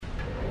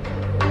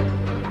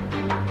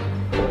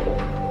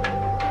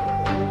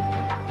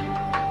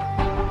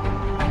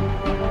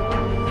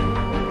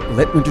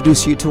Let me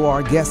introduce you to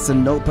our guests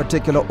in no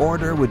particular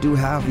order. We do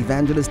have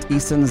Evangelist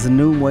Easton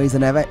Zinhumwe, is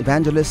an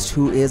evangelist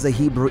who is a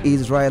Hebrew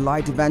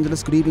Israelite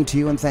evangelist. Good evening to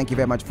you, and thank you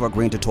very much for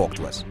agreeing to talk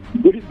to us.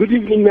 Good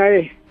evening,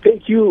 Nai.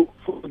 Thank you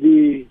for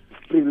the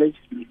privilege.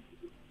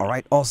 All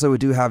right. Also, we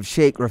do have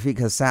Sheikh Rafeek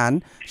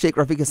Hassen. Sheikh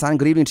Rafeek Hassen,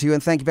 good evening to you,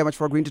 and thank you very much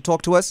for agreeing to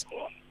talk to us.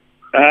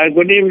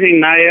 Good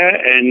evening, Naya,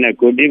 and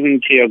good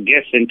evening to your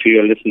guests and to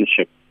your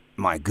listenership.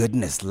 My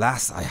goodness,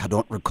 I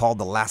don't recall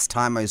the last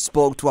time I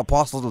spoke to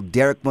Apostle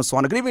Derrick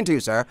Moswana. Good evening to you,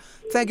 sir.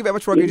 Thank you very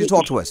much for agreeing to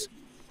talk to us.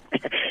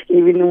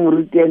 Evening,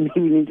 Muruti, and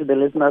evening to the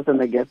listeners and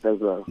the guests as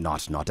well.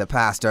 Not a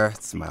pastor.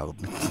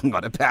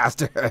 Not a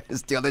pastor.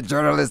 Still a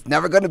journalist.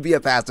 Never going to be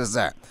a pastor,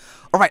 sir.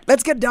 All right,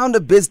 let's get down to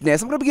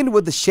business. I'm going to begin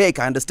with the Sheikh.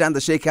 I understand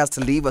the Sheikh has to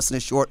leave us in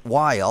a short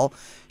while.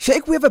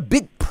 Sheikh, we have a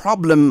big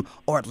problem,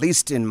 or at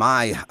least in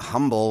my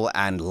humble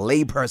and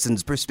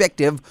layperson's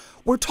perspective,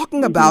 we're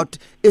talking about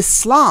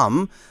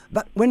Islam,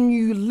 that when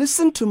you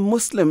listen to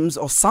Muslims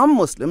or some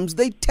Muslims,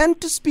 they tend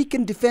to speak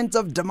in defense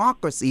of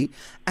democracy,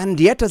 and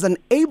yet as an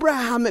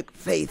Abrahamic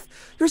faith,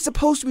 you're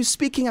supposed to be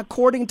speaking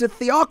according to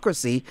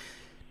theocracy.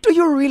 Do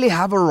you really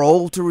have a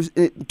role to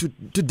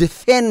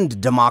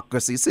defend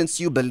democracy since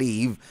you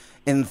believe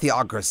in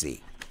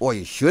theocracy, or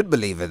you should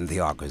believe in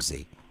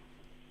theocracy?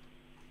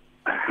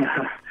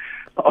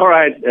 All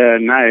right,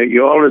 Naya,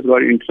 you always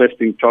got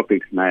interesting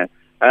topics, Naya.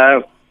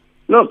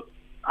 Look,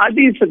 I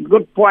think it's a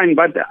good point,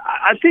 but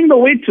I think the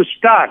way to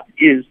start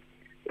is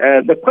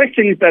the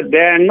question is that they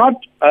are not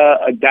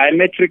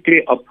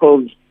diametrically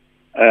opposed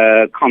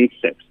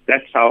concepts.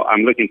 That's how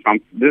I'm looking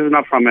from. This is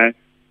not from a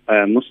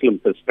Muslim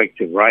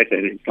perspective, right,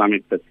 an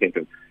Islamic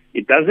perspective.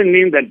 It doesn't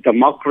mean that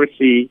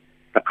democracy,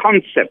 the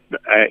concept,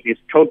 is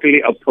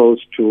totally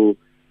opposed to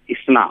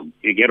Islam.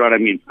 You get what I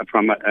mean?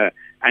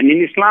 And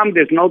in Islam,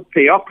 there's no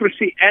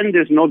theocracy and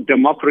there's no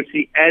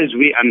democracy as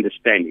we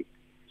understand it.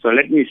 So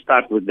let me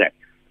start with that.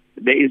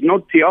 There is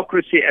no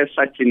theocracy as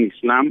such in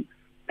Islam,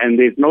 and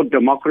there's no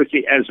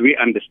democracy as we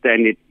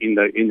understand it in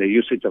the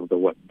usage of the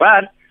word.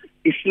 But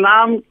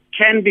Islam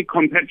can be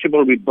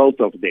compatible with both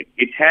of them.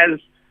 It has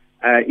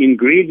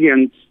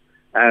ingredients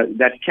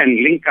that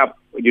can link up,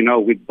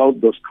 with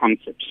both those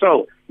concepts.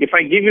 So if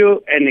I give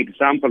you an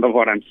example of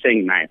what I'm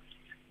saying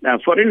now,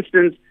 for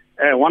instance,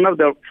 one of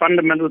the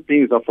fundamental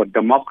things of a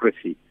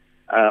democracy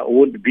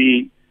would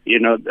be,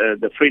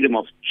 the freedom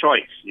of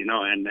choice,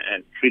 and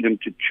freedom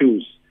to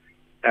choose,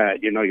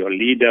 your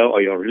leader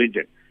or your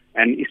religion.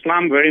 And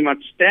Islam very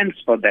much stands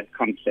for that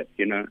concept.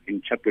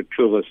 In chapter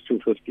 2, verse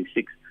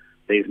 256,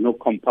 there is no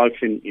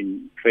compulsion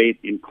in faith,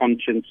 in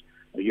conscience.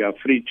 You are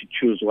free to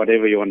choose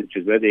whatever you want to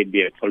choose, whether it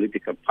be a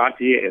political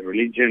party, a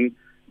religion,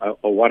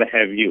 or what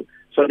have you.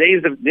 So there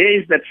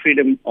is that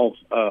freedom of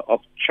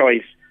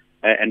choice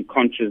and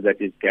conscience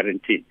that is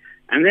guaranteed.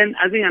 And then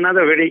I think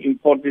another very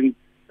important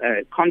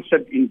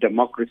concept in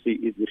democracy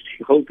is this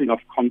whole thing of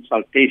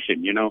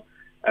consultation.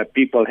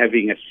 People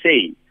having a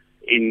say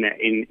in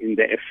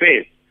the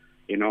affairs.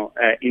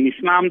 In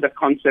Islam, the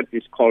concept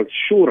is called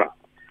shura.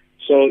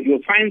 So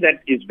you'll find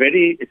that is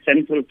very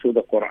central to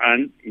the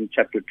Quran in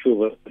chapter 2,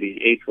 verse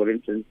 38, for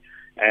instance.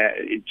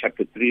 In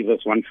chapter 3,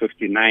 verse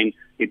 159,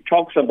 it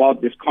talks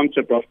about this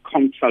concept of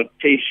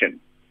consultation,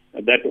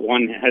 that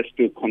one has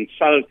to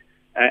consult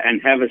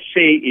and have a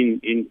say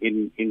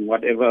in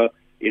whatever,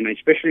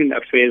 especially in the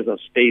affairs of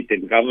state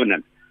and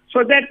governance.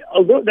 So that,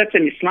 although that's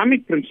an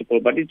Islamic principle,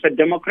 but it's a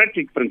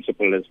democratic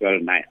principle as well,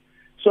 Naya.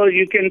 So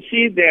you can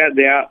see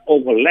there are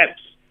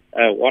overlaps,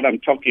 what I'm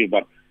talking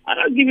about. And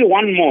I'll give you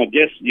one more,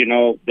 there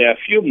are a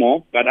few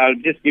more, but I'll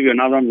just give you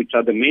another one, which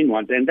are the main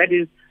ones. And that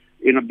is,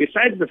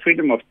 besides the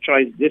freedom of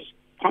choice, this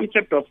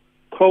concept of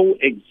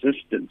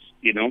coexistence,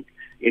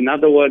 In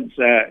other words,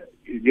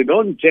 you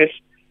don't just,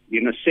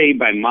 say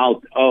by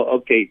mouth, oh,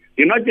 okay,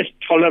 you're not just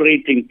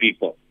tolerating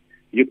people.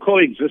 You're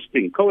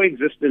coexisting.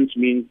 Coexistence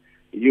means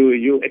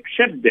you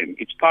accept them.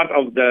 It's part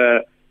of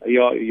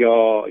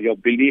your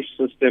belief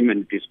system,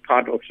 and it is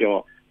part of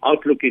your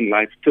outlook in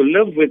life to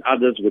live with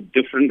others with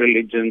different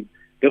religions,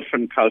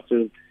 different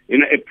cultures,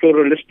 a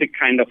pluralistic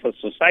kind of a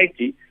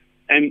society.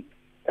 And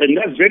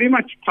that's very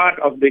much part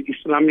of the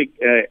Islamic,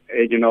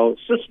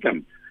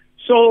 system.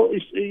 So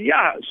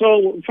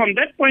from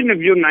that point of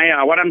view,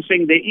 Naya, what I'm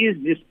saying, there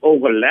is this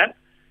overlap.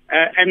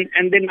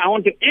 And then I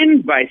want to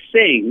end by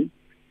saying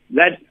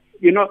that,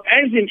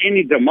 as in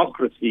any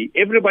democracy,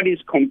 everybody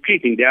is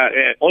competing. There are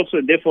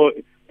also, therefore,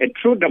 a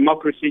true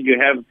democracy, you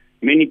have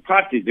many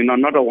parties,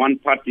 not a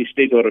one-party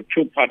state or a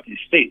two-party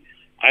state.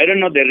 I don't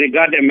know, they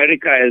regard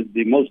America as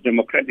the most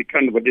democratic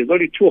country, but there's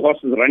only two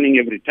horses running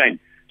every time.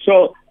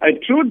 So a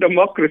true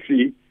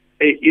democracy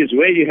is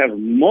where you have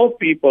more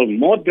people,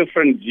 more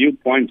different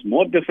viewpoints,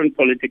 more different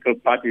political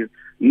parties,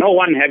 no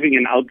one having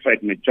an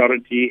outright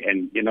majority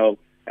and,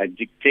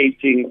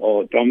 dictating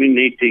or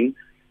dominating.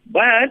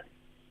 But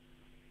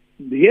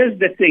here's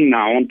the thing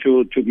now, I want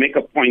to make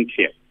a point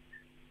here.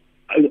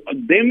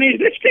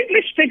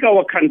 Let's take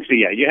our country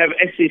here. You have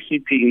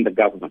SCCP in the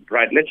government,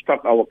 right? Let's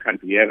talk our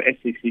country. You have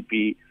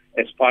SCCP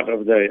as part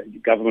of the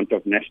government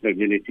of national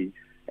unity.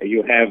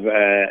 You have,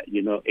 a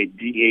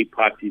DA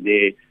party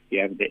there.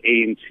 you have the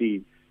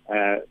ANC,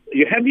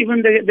 you have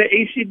even the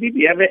ACDB,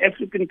 you have the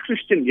African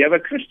Christian, you have a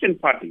Christian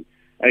party,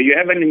 you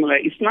have an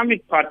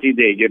Islamic party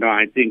there. You know,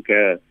 I think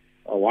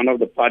one of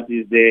the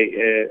parties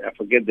there, I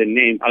forget the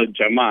name,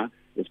 Al-Jama,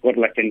 it's got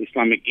like an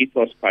Islamic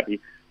ethos party.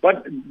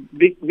 But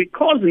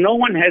because no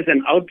one has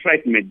an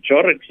outright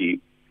majority,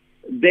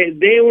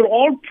 they will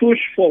all push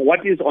for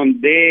what is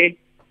on their,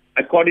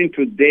 according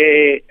to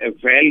their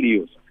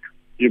values.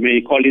 You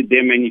may call it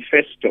their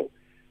manifesto.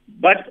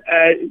 But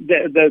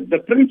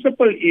the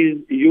principle is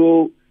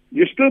you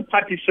still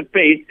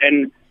participate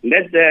and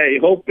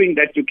hoping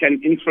that you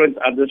can influence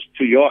others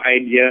to your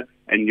idea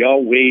and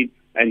your way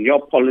and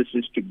your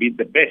policies to be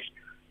the best.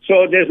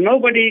 So there's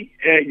nobody,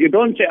 you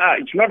don't say,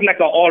 it's not like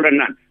an all or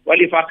none. Well,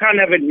 if I can't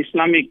have an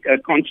Islamic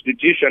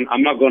constitution,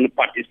 I'm not going to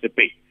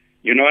participate.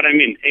 You know what I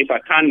mean? If I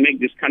can't make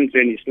this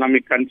country an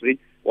Islamic country,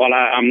 well,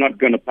 I'm not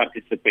going to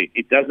participate.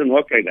 It doesn't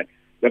work like that.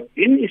 But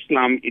in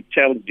Islam, it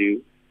tells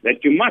you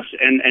that you must.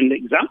 And the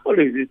example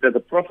is that the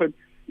Prophet,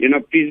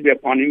 peace be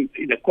upon him,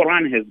 the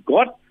Quran has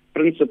got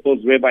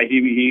principles whereby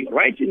he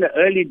right in the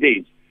early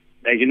days,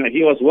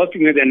 he was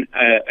working with an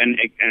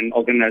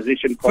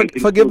organization called...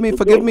 Forgive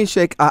me,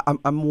 Sheikh.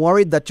 I'm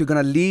worried that you're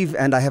going to leave,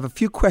 and I have a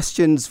few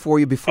questions for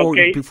you before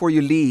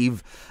you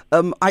leave.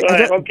 Okay,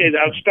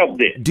 I'll stop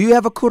there. Do you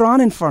have a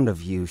Quran in front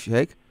of you,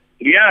 Sheikh?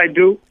 Yeah, I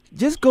do.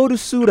 Just go to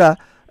Surah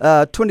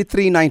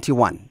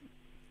 2391.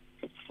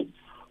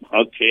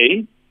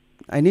 Okay.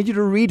 I need you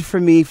to read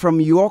for me from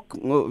your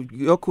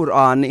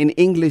Quran in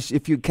English,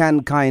 if you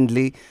can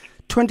kindly.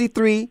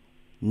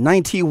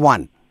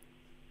 2391.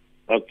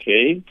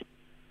 Okay.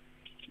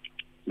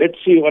 Let's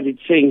see what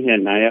it's saying here,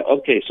 Naya.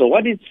 Okay, so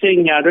what it's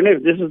saying here, I don't know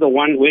if this is the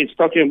one where it's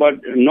talking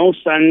about no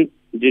son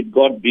did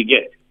God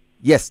beget.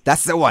 Yes,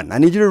 that's the one. I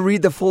need you to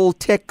read the full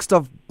text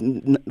of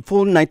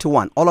full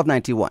 91, all of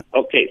 91.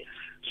 Okay,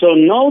 so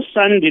no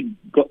son did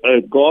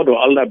God or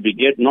Allah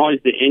beget, nor is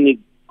there any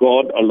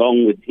God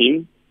along with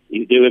him.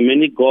 If there were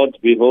many gods,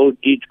 behold,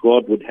 each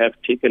God would have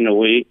taken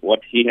away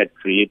what he had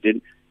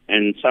created,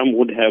 and some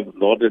would have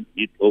lorded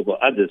it over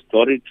others.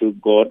 Glory to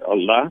God,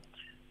 Allah.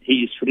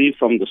 He is free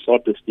from the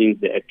sort of things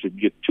they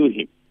attribute to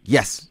him.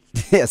 Yes,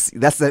 that's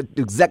the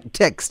exact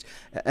text.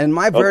 In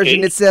my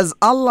version, It says,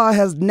 Allah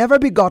has never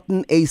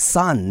begotten a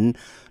son,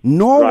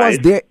 nor was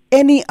there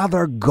any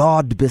other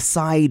God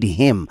beside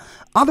him.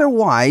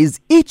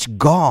 Otherwise, each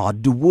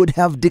God would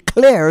have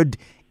declared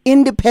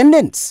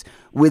independence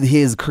with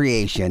his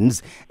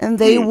creations, and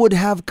they would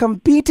have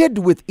competed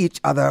with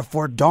each other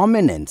for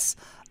dominance.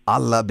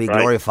 Allah be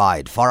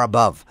glorified, far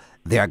above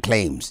their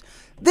claims.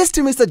 This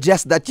to me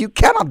suggests that you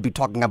cannot be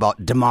talking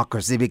about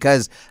democracy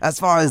because as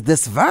far as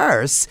this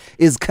verse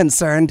is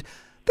concerned,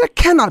 there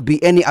cannot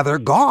be any other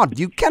God.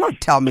 You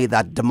cannot tell me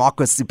that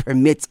democracy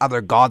permits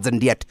other gods,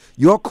 and yet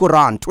your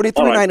Quran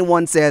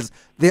 2391 says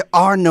there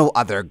are no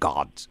other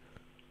gods.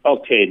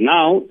 Okay,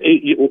 now,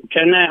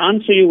 can I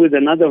answer you with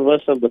another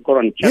verse of the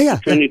Quran,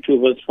 chapter 22,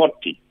 verse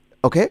 40?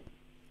 Okay.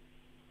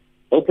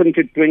 Open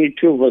to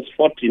 22, verse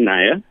 40,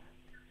 Naya.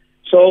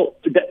 So,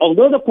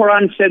 although the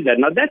Quran said that,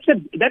 now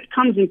that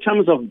comes in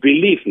terms of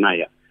belief,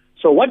 Naya.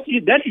 So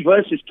that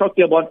verse is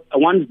talking about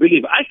one's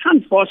belief. I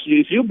can't force you.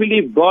 If you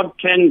believe God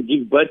can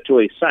give birth to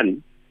a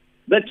son,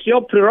 that's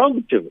your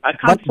prerogative. I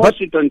can't force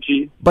it on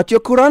you. But your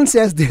Quran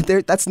says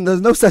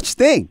there's no such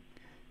thing.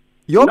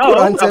 Your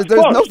Quran says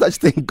there's no such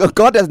thing.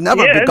 God has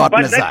never begotten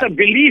a son. But that's a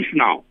belief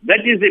now.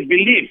 That is a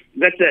belief.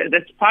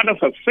 That's part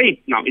of a faith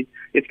now.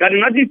 It's got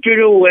nothing to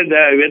do with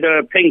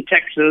whether paying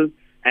taxes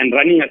and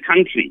running a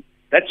country.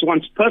 That's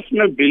one's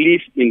personal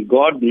belief in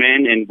God,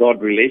 man, and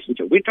God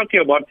relationship. We're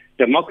talking about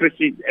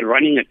democracy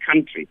running a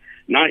country.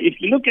 Now, if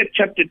you look at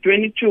chapter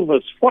 22,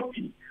 verse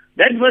 40,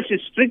 that verse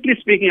is strictly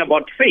speaking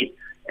about faith.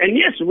 And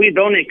yes, we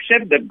don't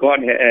accept that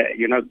God,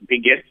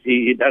 begets.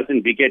 He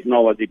doesn't beget,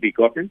 nor was he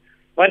begotten.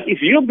 But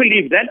if you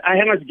believe that,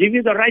 I must give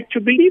you the right to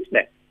believe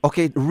that.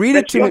 Okay, read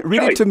it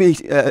to me,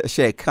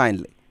 Sheikh,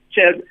 kindly.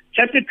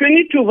 Chapter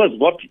 22, verse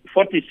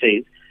 40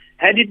 says,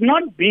 had it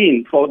not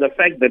been for the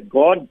fact that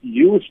God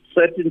used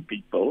certain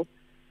people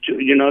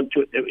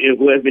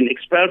who have been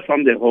expelled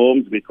from their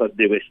homes because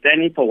they were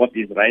standing for what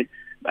is right,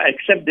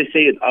 except they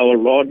say our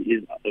Lord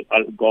is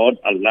God,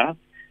 Allah.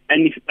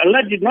 And if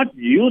Allah did not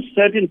use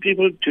certain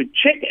people to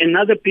check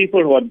another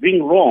people who are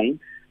doing wrong,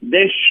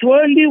 they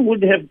surely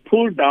would have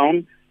pulled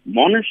down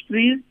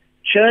monasteries,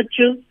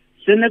 churches,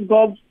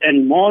 synagogues,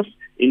 and mosques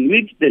in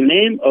which the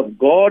name of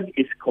God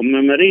is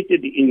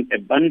commemorated in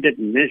abundant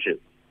measures.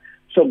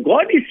 So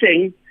God is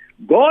saying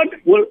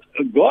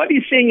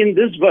in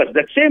this verse,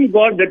 that same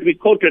God that we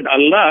quoted,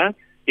 Allah,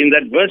 in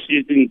that verse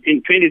in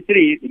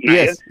 23,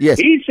 yes.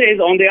 He says,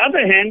 on the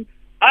other hand,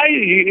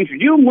 if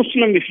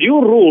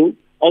you rule,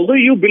 although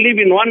you believe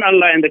in one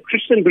Allah and the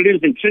Christian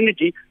believes in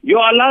Trinity,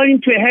 you're allowing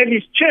to have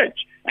his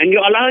church and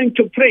you're allowing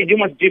to pray. You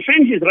must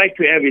defend his right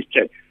to have his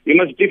church. You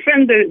must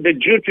defend the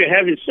Jew to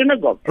have his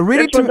synagogue.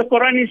 That's what the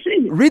Quran is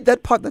saying. Read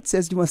that part that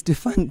says you must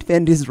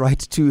defend his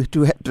right to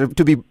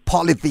be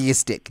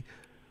polytheistic.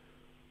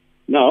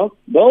 Now,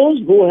 those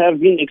who have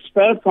been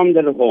expelled from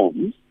their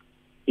homes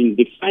in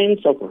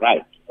defiance of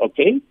right,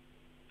 okay?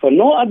 For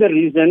no other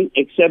reason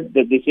except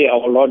that they say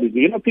our Lord is.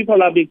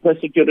 People are being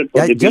persecuted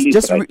for their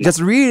beliefs just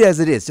read it as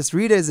it is. Just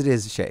read it as it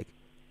is, Sheikh.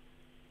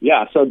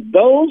 Yeah, so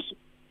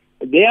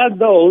they are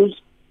those.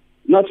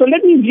 Now, so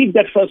let me read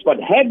that first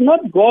part. Had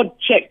not God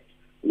checked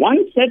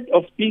one set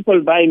of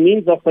people by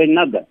means of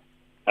another,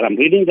 and I'm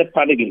reading that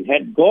part again.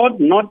 Had God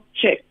not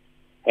checked,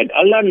 had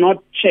Allah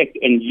not checked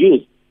and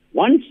used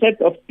one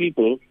set of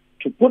people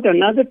to put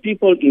another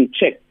people in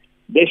check,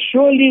 they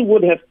surely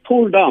would have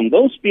pulled down.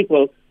 Those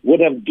people would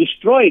have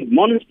destroyed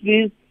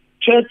monasteries,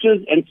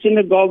 churches, and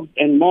synagogues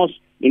and mosques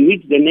in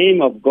which the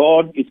name of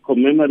God is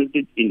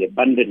commemorated in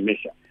abundant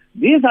measure.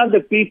 These are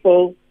the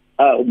people,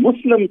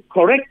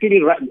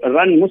 correctly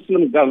run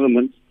Muslim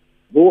governments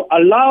who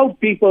allow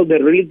people the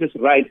religious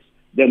rights,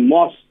 the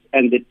mosques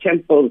and the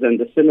temples and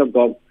the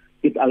synagogues.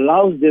 It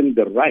allows them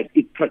the right.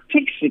 It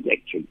protects it,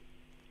 actually.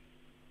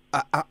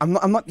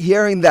 I'm not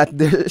hearing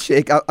that,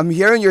 Sheikh. I'm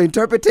hearing your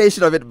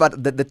interpretation of it,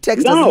 but the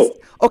text No.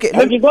 Okay.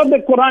 Have you got the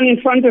Quran in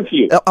front of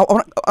you?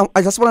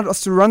 I just wanted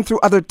us to run through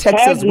other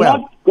texts as well.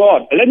 Not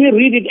God. Let me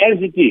read it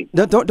as it is.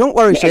 No, don't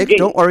worry, Sheikh. Again.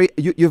 Don't worry.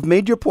 You've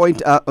made your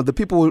point. The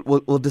people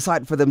will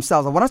decide for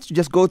themselves. I want us to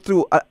just go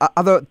through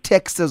other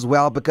texts as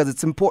well, because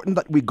it's important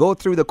that we go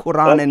through the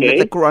Quran and let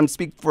the Quran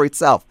speak for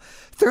itself.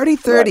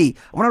 30:30. Right.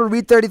 I want to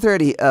read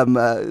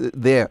 30:30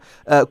 there.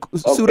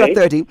 Surah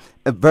 30,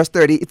 verse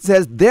 30. It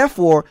says,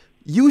 "Therefore,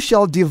 you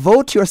shall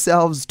devote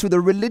yourselves to the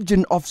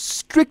religion of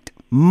strict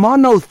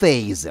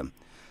monotheism.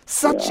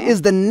 Such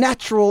is the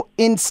natural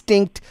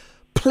instinct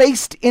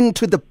placed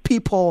into the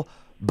people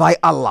by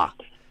Allah.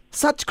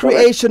 Such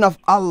creation of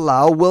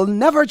Allah will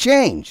never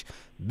change.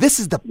 This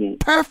is the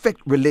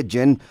perfect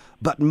religion,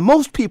 but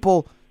most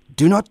people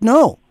do not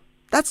know."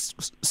 That's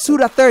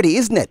Surah 30,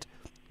 isn't it?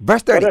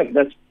 Verse 30. Correct.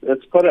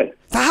 That's correct.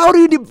 So how do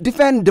you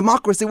defend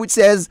democracy, which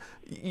says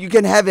you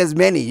can have as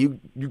many, you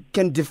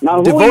can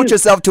devote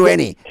yourself to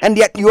any, and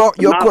yet your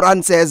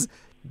Quran says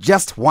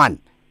just one.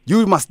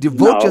 You must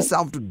devote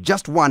yourself to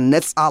just one.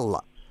 That's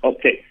Allah.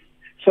 Okay.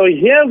 So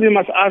here we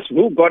must ask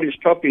who God is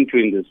talking to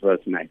in this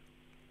verse 9.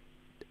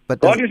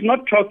 But God is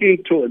not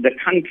talking to the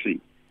country.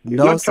 He's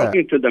not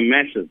talking to the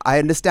masses. I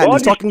understand. God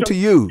He's talking to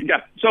you. Yeah.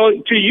 So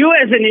to you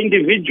as an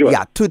individual.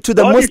 Yeah, to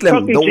the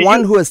Muslim, the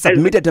one who has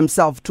submitted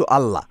himself to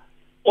Allah.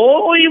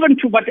 Or even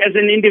but as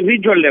an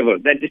individual level,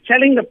 that is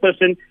telling the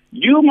person,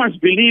 you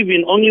must believe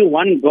in only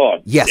one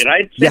God. Yes.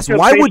 Right? Yes.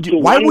 Why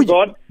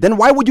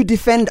would you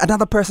defend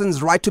another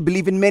person's right to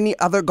believe in many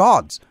other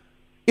gods?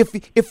 If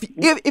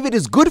it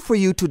is good for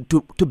you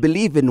to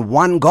believe in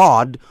one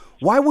God,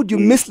 why would you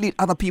mislead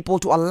other people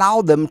to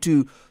allow them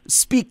to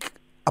speak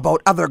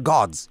about other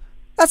gods?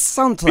 That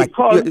sounds like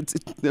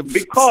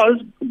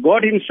because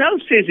God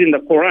Himself says in the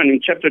Quran in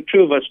chapter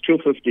 2 verse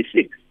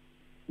 256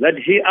 that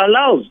He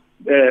allows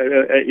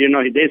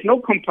there's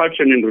no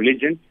compulsion in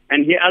religion,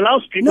 and He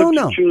allows people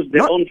to choose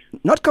their own.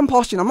 Not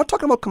compulsion. I'm not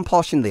talking about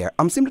compulsion there.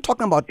 I'm simply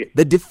talking about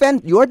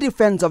your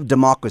defense of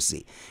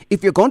democracy.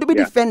 If you're going to be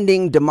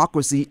defending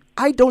democracy,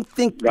 I don't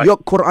think your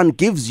Quran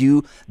gives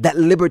you that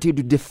liberty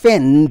to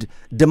defend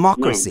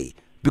democracy.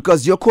 No.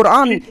 Because your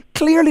Quran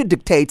clearly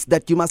dictates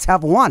that you must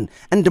have one,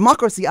 and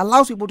democracy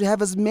allows people to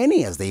have as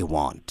many as they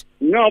want.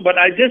 No, but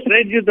I just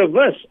read you the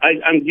verse.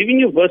 I'm giving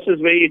you verses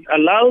where it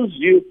allows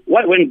you,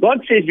 when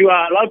God says you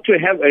are allowed to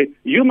have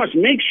you must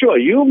make sure,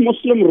 you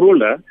Muslim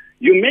ruler,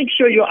 you make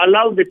sure you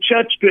allow the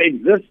church to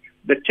exist,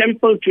 the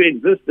temple to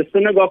exist, the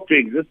synagogue to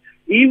exist,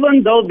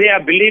 even though they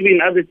are believing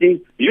in other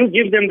things, you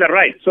give them the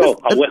right. So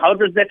how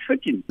does that fit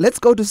in? Let's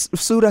go to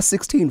Surah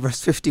 16,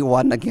 verse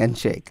 51 again,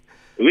 Sheikh.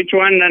 Which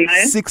one,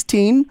 Nana?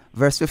 16,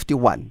 verse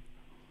 51.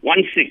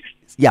 1-6.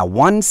 Yeah,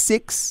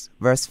 1-6,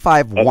 verse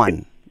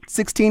 5-1.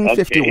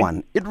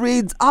 16:51. It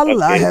reads,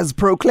 Allah has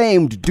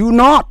proclaimed, do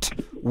not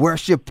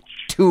worship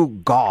two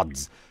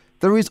gods.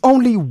 There is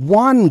only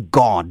one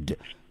God.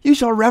 You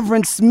shall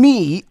reverence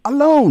me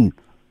alone.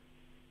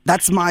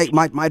 That's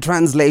my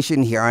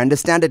translation here. I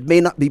understand it may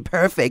not be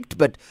perfect,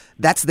 but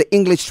that's the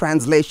English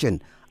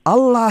translation.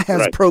 Allah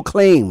has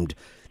proclaimed,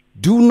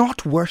 do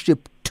not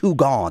worship two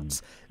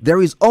gods. There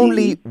is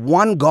only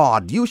one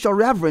God. You shall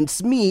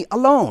reverence me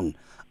alone.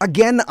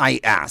 Again,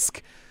 I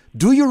ask,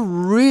 do you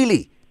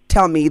really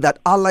tell me that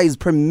Allah is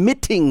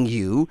permitting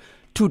you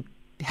to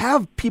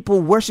have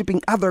people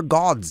worshiping other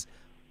gods,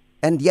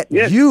 and yet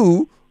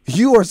you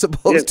are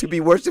supposed to be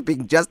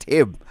worshiping just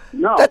Him?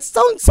 No. That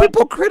sounds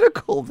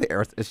hypocritical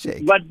there,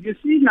 Sheikh. But you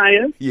see,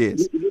 Naya,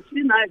 yes. You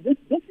see, Naya, this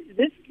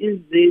is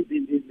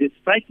the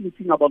striking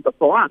thing about the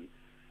Quran.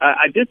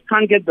 I just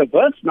can't get the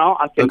verse now.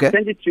 I can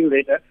send it to you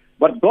later.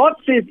 But God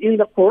says in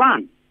the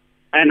Quran,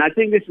 and I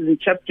think this is in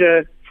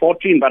chapter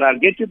 14, but I'll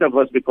get you the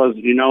verse because,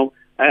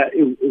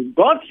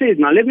 God says,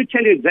 now let me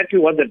tell you exactly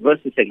what that verse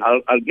is saying.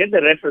 I'll get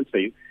the reference for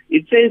you.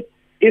 It says,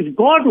 if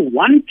God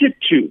wanted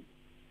to,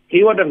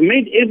 He would have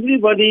made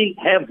everybody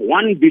have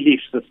one belief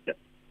system.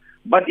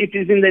 But it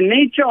is in the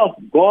nature of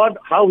God,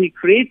 how He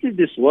created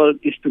this world,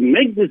 is to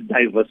make this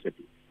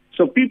diversity.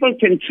 So people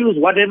can choose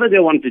whatever they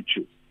want to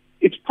choose.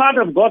 It's part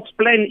of God's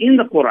plan in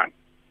the Quran.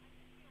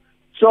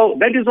 So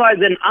that is why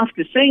then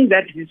after saying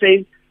that, He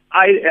says,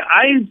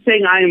 I'm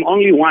saying I am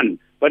only one.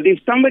 But if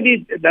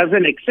somebody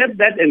doesn't accept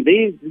that and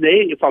they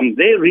from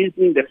their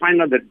reasoning, they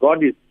find out that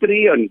God is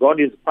three and God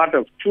is part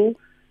of two,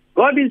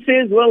 God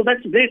says, well,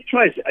 that's their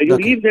choice. You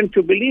leave them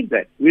to believe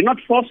that. We're not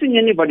forcing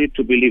anybody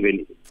to believe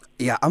anything.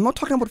 Yeah, I'm not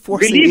talking about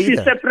forcing Belief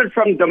either. is separate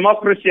from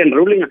democracy and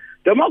ruling.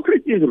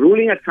 Democracy is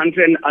ruling a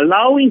country and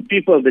allowing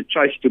people the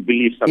choice to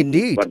believe something.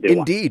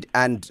 Indeed.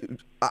 And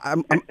I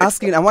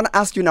want to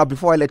ask you now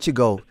before I let you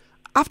go.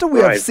 After we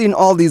have seen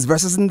all these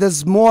verses, and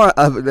there's more,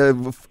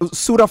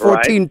 Surah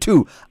 14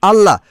 too.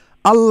 Allah,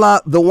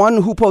 the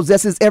one who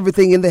possesses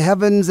everything in the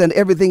heavens and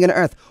everything in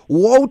earth.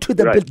 Woe to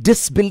the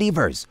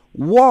disbelievers.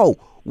 Woe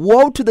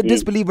to the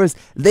disbelievers.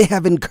 They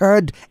have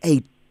incurred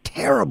a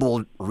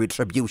terrible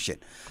retribution.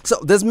 So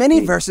there's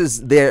many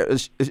verses there,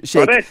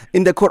 Sheikh,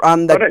 in the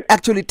Quran that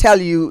actually tell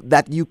you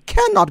that you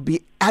cannot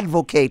be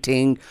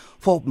advocating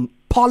for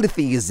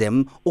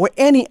polytheism or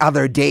any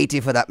other deity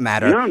for that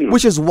matter,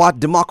 which is what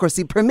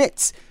democracy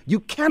permits.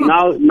 You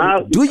cannot. Now,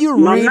 do you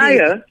really?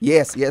 Naya,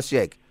 yes,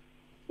 Sheikh.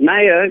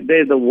 Naya,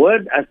 there's a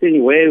word I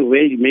think where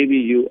maybe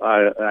you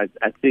are.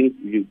 I think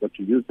you've got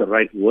to use the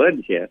right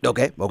word here.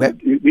 Okay.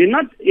 We're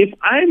not. If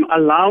I'm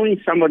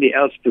allowing somebody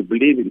else to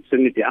believe in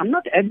Trinity, I'm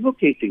not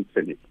advocating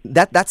Trinity.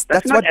 That's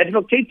not what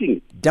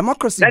advocating.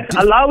 Democracy. That's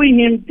allowing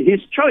him his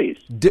choice.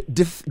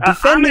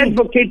 I'm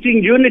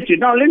advocating unity.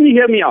 Now, let me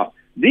hear me out.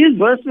 These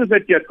verses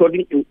that you're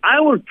quoting, I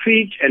will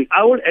preach and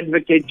I will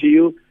advocate to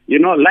you,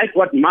 like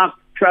what Mark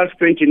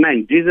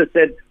 12:29, Jesus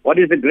said, what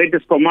is the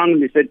greatest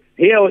commandment? He said,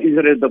 "Hear,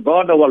 Israel, the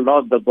God our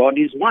Lord, the God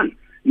is one."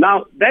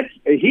 Now,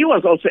 he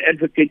was also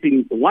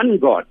advocating one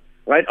God,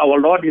 right? Our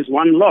Lord is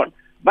one Lord.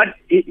 But,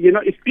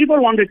 if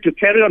people wanted to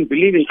carry on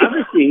believing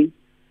other things,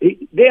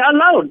 they are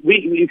allowed.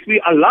 If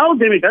we allow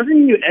them, it doesn't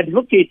mean you're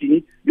advocating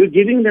it, you're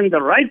giving them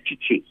the right to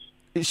choose.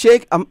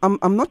 Sheikh,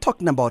 I'm not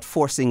talking about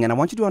forcing, and I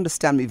want you to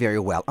understand me very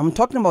well. I'm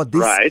talking about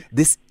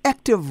this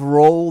active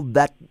role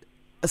that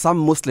some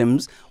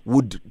Muslims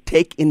would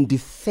take in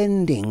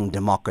defending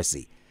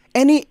democracy.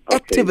 Any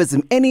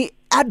activism, any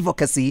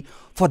advocacy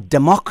for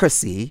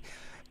democracy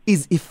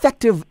is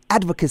effective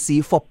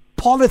advocacy for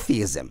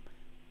polytheism.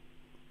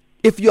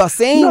 If you are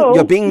saying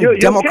you're being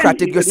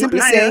democratic, you're simply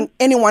saying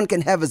anyone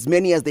can have as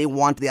many as they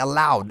want. They're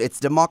allowed. It's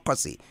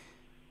democracy.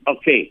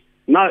 Okay.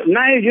 Now,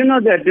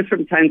 there are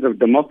different kinds of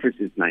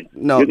democracies now.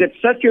 No. You get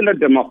secular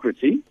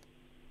democracy,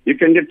 you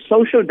can get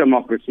social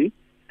democracy,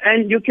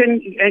 and you can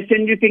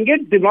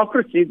get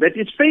democracy that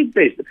is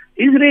faith-based.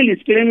 Israel is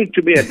claiming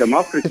to be a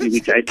democracy,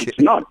 which it's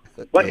not.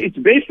 But it's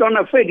based on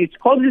a faith. It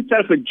calls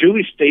itself a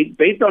Jewish state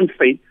based on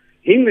faith.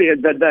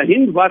 The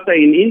Hindvata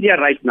in India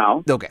right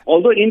now,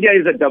 although India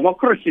is a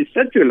democracy,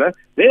 secular,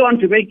 they want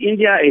to make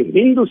India a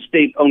Hindu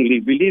state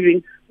only,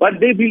 but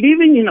they're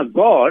believing in a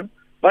God,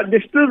 but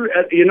they're still,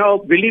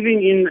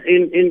 believing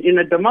in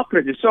a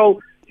democracy.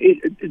 So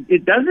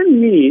it doesn't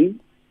mean,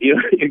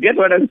 you get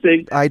what I'm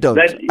saying? I don't.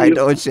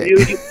 Sheikh.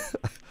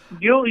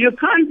 You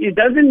can't. It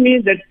doesn't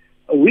mean that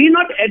we're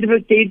not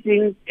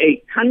advocating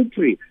a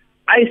country.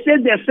 I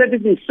said there are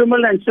certain things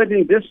similar and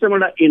certain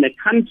dissimilar in a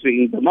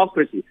country, in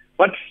democracy.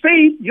 But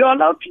faith, you're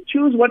allowed to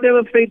choose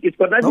whatever faith. It's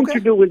got nothing to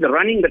do with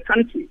running the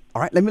country.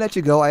 All right, let me let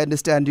you go. I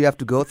understand you have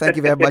to go. Thank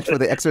you very much for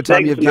the extra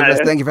time you've given us.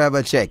 Thank you very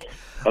much, Sheikh.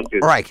 Okay.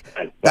 All right,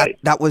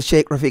 that was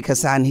Sheikh Rafeek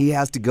Hassen. He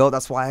has to go.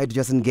 That's why I had to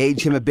just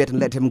engage him a bit and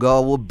let him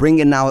go. We'll bring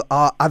in now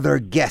our other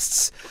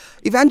guests.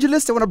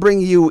 Evangelist, I want to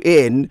bring you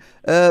in.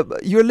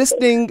 You're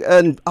listening,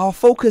 and our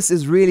focus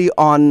is really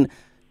on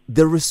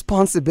the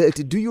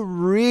responsibility. Do you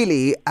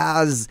really,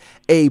 as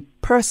a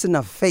person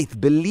of faith,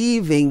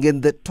 believing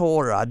in the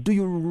Torah, do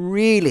you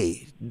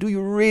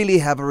really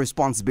have a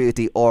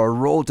responsibility or a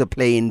role to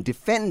play in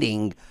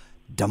defending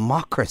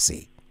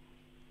democracy?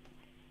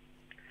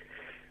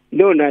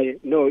 No,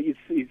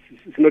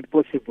 it's not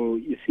possible.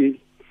 You see,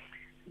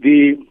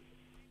 the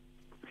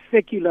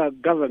secular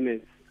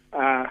governments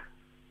are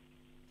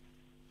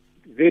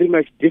very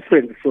much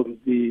different from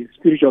the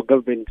spiritual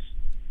governments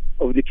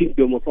of the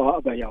kingdom of our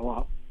Abba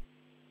Yahweh.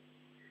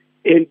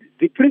 And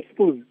the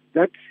principles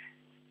that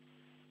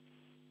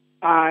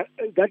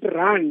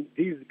run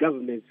these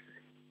governments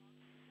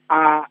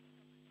are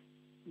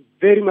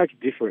very much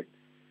different.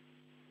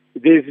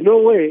 There's no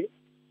way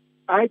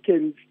I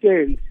can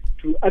stand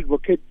to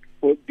advocate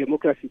for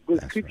democracy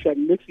because Scripture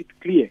makes it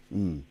clear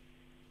in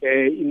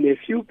a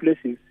few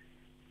places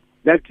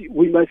that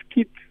we must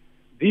keep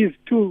these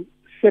two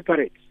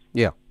separate.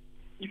 Yeah.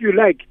 If you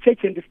like,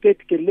 church and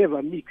state can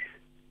never mix.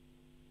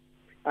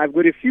 I've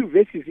got a few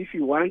verses, if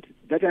you want,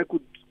 that I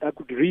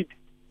could read.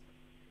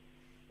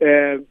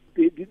 The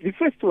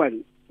first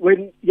one,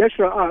 when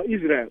Yeshua,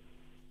 Israel,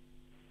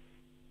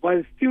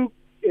 was still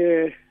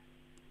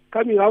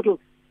coming out of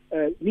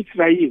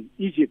Mitzrayim,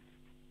 Egypt,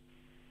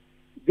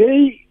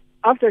 they,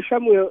 after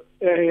Samuel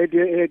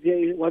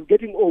was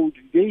getting old,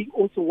 they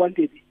also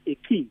wanted a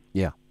king.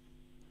 Yeah.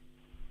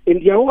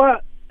 And Yahweh,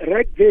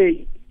 right there,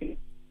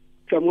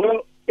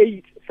 Samuel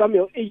 8,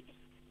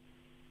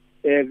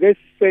 verse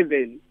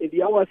 7, and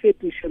Yahweh said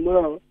to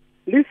Samuel,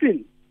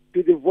 listen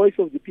to the voice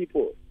of the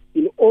people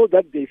in all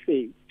that they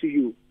say to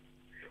you.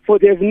 For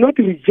they have not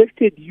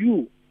rejected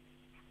you,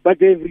 but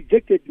they have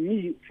rejected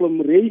me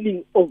from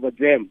reigning over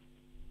them.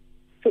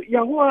 So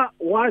Yahweh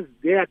was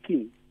their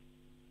king.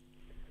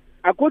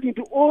 According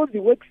to all the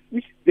works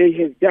which they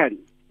have done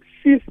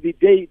since the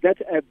day that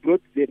I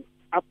brought them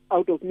up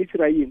out of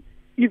Mizraim,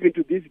 even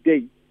to this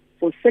day,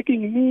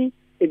 forsaking me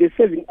and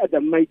serving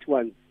other mighty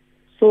ones,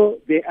 so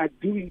they are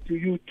doing to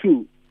you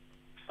too.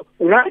 So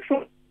right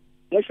from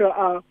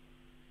Joshua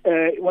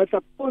was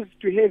supposed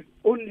to have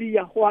only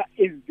Yahweh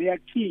as their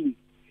king,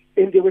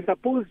 and they were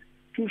supposed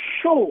to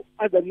show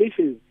other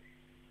nations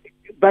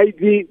by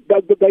the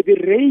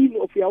reign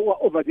of Yahweh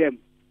over them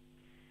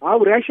how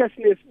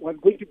righteousness was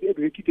going to be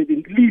executed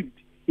and lived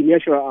in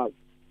Yeshua.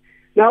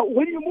 Now,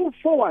 when you move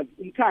forward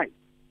in time,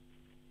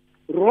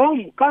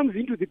 Rome comes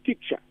into the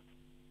picture,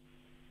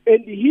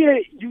 and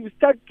here you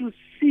start to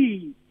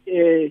see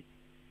a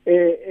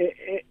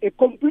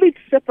complete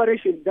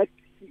separation that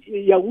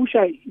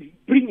Yahusha is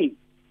bringing.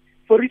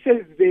 For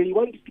instance, they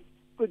want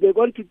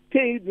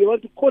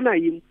to corner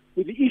him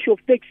with the issue of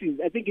taxes.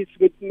 I think it's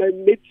with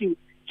Matthew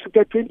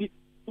chapter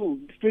 22,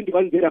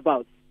 21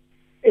 thereabouts.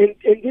 And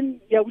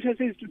then Yahusha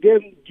says to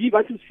them, give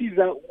unto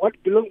Caesar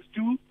what belongs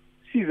to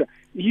Caesar.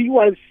 He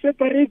was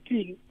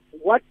separating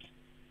what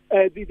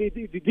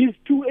these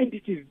two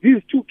entities,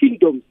 these two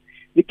kingdoms,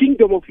 the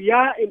kingdom of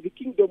Yah and the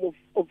kingdom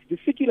of the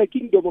secular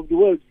kingdom of the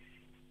world,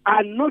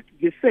 are not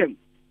the same.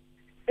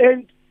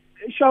 And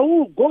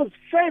Shaul goes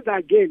further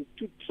again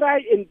to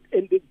try and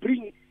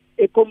bring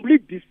a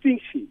complete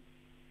distinction.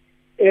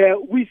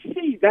 We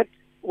see that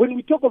when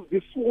we talk of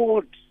the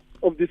sword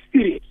of the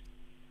Spirit,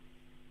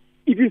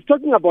 it is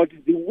talking about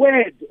the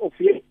word of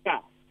Yah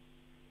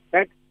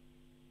that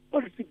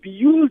was to be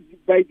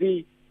used by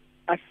the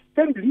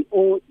assembly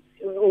or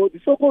the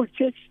so-called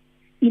church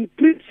in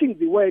preaching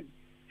the word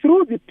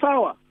through the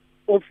power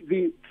of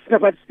the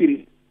Sabbath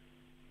Spirit.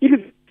 It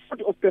is a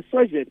sort of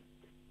persuasion,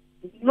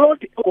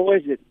 not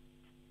coercion.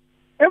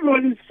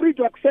 Everyone is free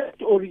to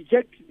accept or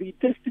reject the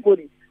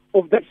testimony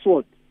of that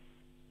sword.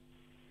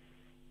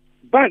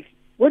 But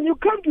when you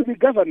come to the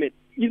government,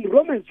 in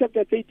Romans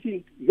chapter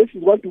 13,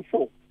 verses 1 to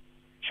 4,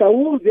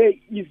 Shaul there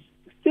is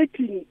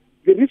stating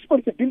the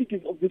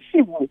responsibilities of the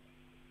civil,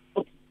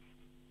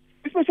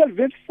 especially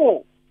verse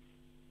 4.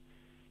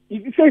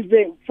 It says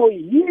there, for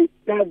he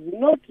does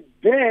not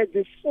bear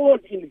the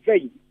sword in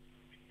vain,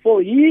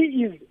 for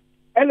he is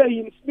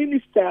Elohim's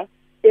minister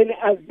and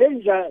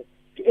avenger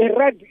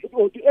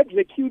to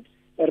execute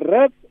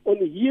wrath on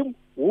him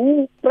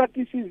who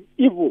practices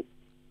evil.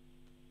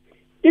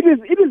 It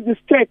is the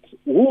state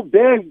who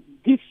bears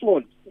this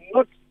sword,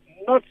 not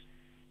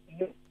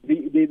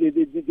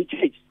the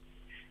church.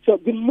 So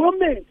the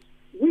moment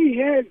we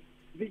have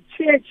the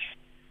church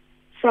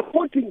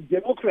supporting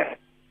democracy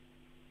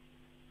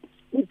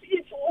with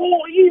its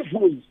all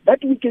evils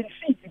that we can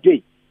see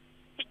today,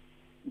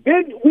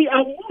 then we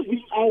are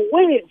moving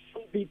away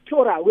from the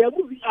Torah. We are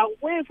moving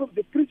away from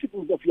the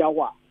principles of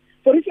Yahweh.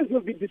 For instance,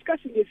 we've been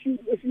discussing a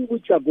few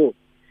weeks ago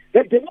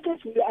that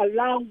democracy will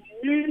allow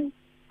men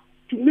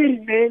to marry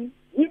men,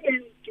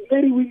 women to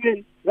marry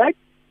women, right?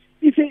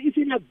 It's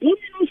an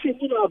abomination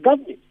in our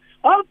government.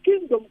 Our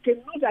kingdom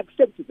cannot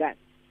accept that.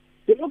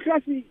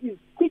 Democracy is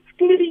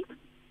quickly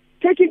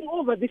taking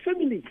over the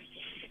family.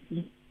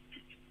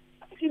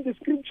 In the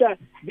scripture,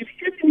 the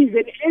family is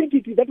an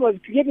entity that was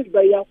created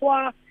by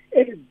Yahweh,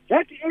 and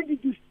that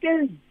entity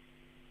stands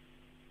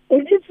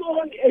on its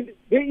own, and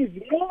there is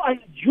no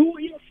undue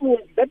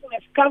influence that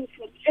must come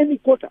from any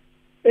quarter.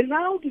 And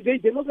now today,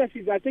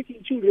 democracies are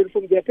taking children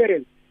from their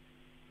parents.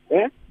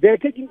 They're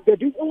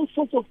doing all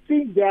sorts of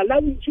things. They're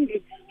allowing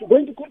children to go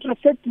into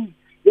contraceptives.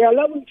 They're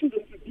allowing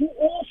children to do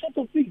all sorts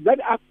of things that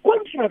are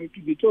contrary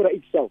to the Torah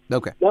itself.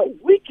 Okay. Now,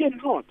 we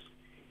cannot,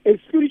 as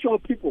spiritual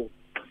people,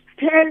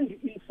 stand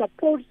in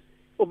support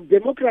of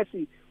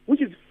democracy,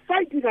 which is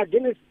fighting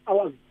against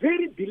our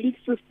very belief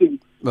system.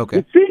 Okay.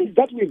 The things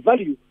that we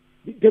value,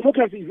 the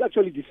democracy is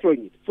actually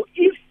destroying it. So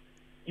if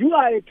you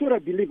are a Torah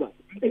believer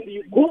and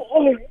you go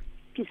on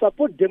to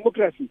support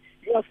democracy,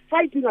 you are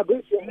fighting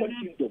against your own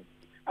kingdom.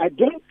 I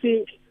don't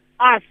think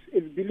us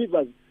as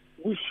believers,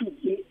 we should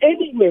in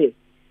any way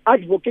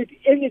advocate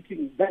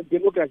anything that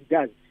democracy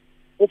does.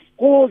 Of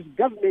course,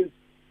 governments,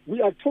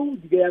 we are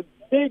told they are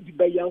made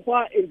by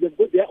Yahweh and they've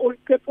got their own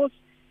purpose.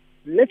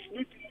 Let's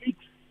not mix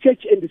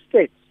church and the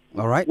state.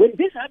 All right. When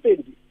this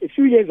happened a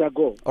few years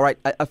ago. All right.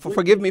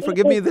 Forgive me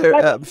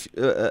there,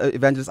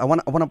 Evangelist. I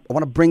want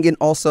to bring in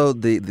also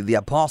the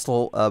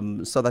apostle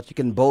so that you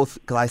can both,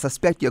 because I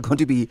suspect you're going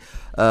to be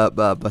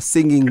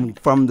singing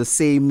from the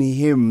same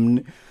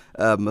hymn.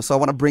 So I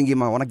want to bring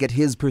him. I want to get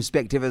his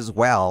perspective as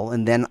well,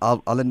 and then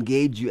I'll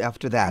engage you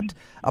after that.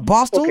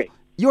 Apostle, okay.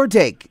 Your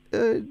take.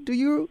 Do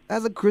you,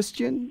 as a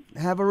Christian,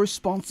 have a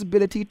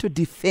responsibility to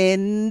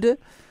defend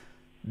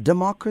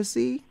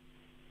democracy?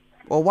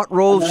 Or what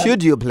role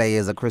should you play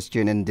as a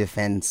Christian in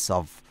defense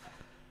of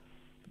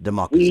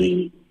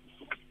democracy?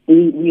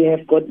 We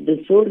have got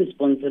the sole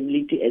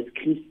responsibility as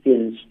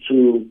Christians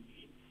to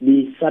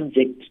be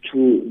subject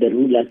to the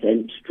rulers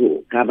and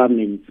to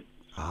governments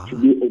to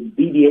be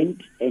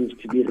obedient and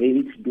to be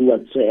ready to do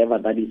whatsoever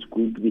that is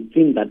good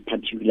within that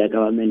particular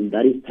government.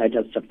 That is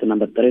Titus chapter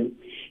number 3,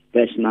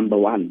 verse number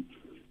 1.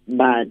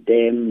 But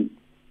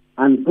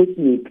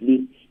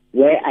unfortunately,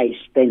 where I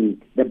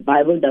stand, the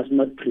Bible does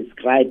not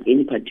prescribe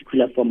any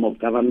particular form of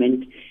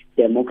government,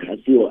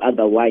 democracy or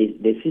otherwise.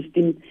 The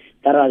system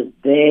that was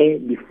there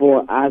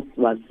before us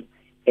was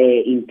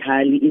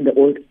entirely, in the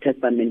Old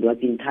Testament, was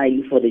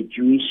entirely for the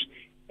Jewish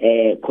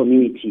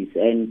communities.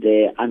 And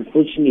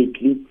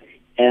unfortunately,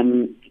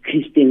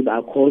 Christians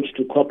are called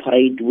to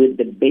cooperate with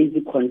the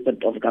basic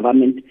concept of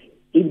government,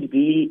 it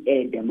be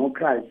a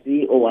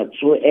democracy or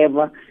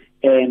whatsoever,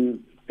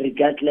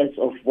 regardless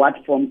of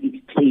what form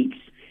it takes.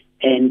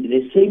 And at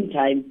the same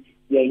time,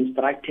 we are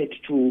instructed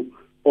to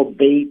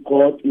obey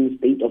God in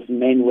state of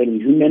man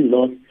when human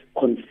laws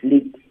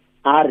conflict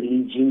our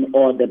religion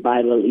or the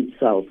Bible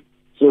itself.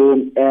 So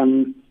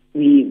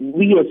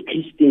we as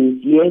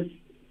Christians, yes,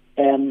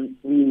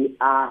 we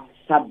are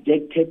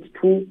subjected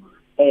to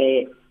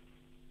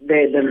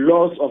the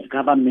laws of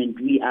government.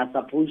 We are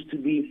supposed to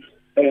be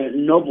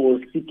noble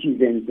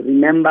citizens.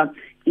 Remember,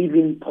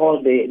 even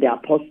Paul, the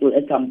apostle,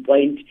 at some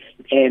point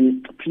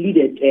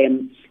pleaded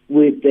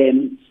with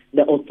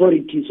the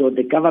authorities or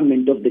the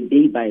government of the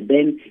day by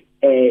then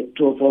he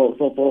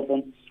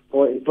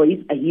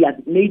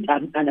had made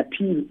an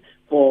appeal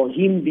for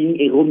him being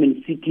a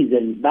Roman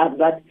citizen.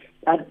 That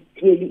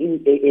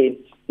clearly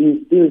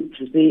instills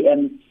to say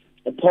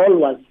Paul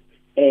was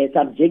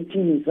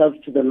subjecting himself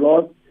to the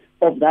laws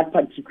of that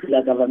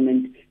particular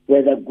government,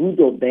 whether good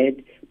or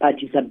bad, but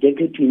he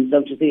subjected to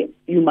himself to say,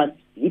 you must,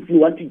 if you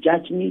want to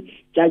judge me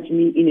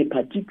in a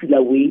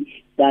particular way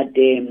that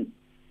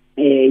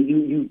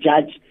you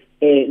judge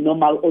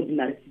normal,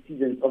 ordinary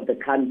citizens of the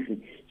country.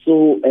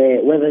 So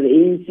whether the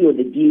ANC or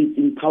the DA is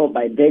in power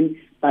by then,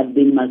 but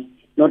they must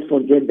not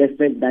forget the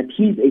fact that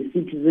he's a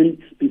citizen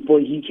before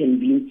he can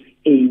be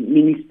a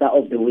minister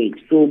of the wage.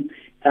 So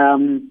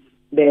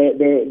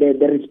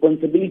the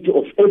responsibility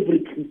of every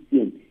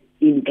Christian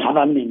in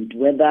government,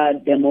 whether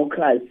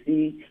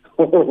democracy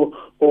or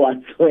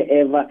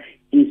whatsoever,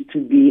 is to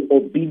be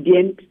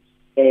obedient,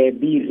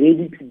 be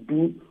ready to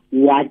do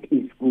what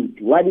is good.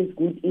 What is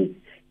good is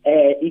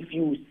if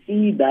you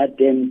see that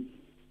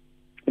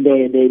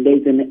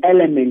there's an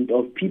element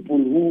of people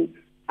who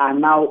are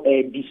now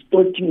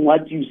distorting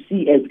what you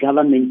see as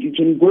government, you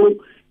can go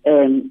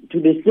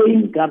to the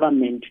same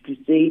government to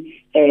say,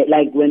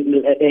 like when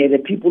the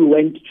people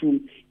went to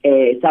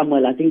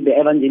Samuel, I think the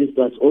evangelist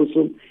was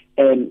also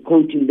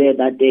quoting there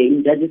that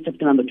in Judges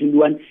chapter number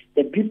 21,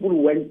 the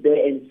people went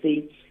there and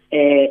say,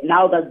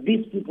 now that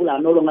these people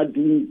are no longer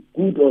doing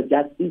good or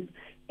justice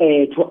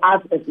to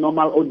us as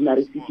normal,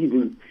 ordinary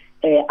citizens,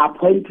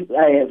 appoint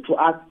to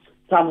us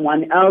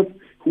someone else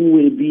who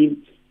will be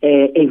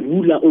a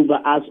ruler over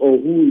us or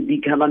who will be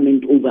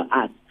government over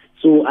us.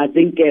 So I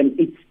think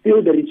it's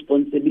still the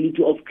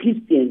responsibility of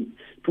Christians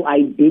to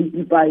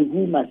identify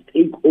who must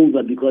take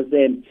over, because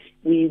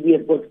we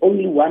have got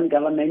only one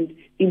government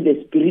in the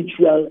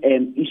spiritual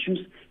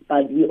issues,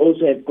 but we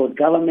also have got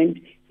government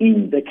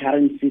in the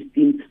current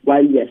system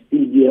while we are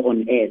still here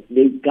on earth.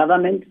 There's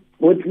government,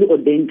 earthly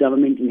ordained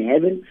government in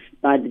heaven,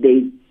 but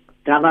there's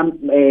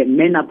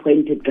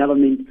men-appointed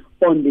government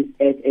on this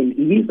earth, and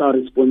it is our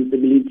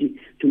responsibility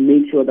to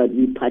make sure that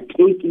we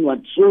partake in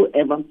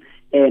whatsoever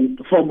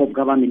form of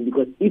government,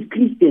 because if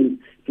Christians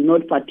do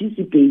not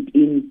participate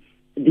in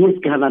these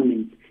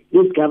governments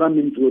will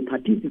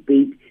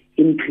participate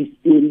in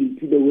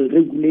Christianity. They will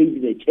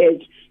regulate the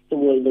church, they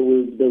will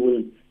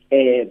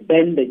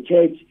ban the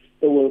church,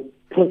 they will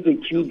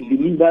persecute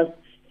believers,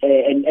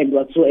 and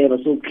whatsoever.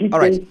 So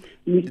Christians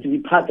need to be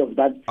part of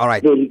that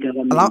very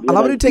government.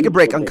 Allow me to take a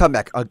break and come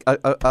back.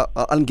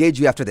 I'll engage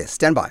you after this.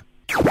 Stand by.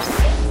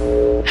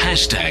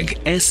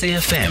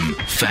 #SAFM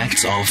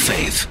Facts of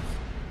Faith.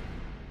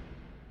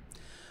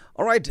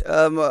 All right,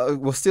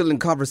 we're still in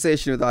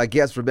conversation with our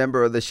guest.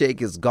 Remember, the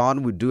Sheikh is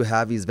gone. We do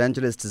have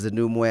Evangelist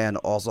Zinhumwe and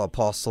also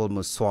Apostle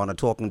Moswana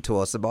talking to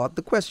us about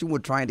the question we're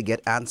trying to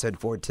get answered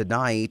for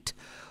tonight.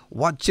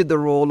 What should the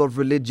role of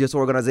religious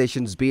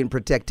organizations be in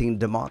protecting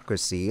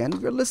democracy?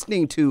 And you're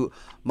listening to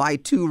my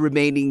two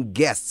remaining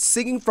guests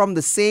singing from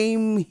the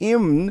same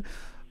hymn,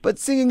 but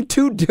singing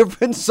two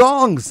different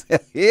songs.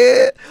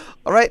 Yeah.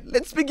 All right,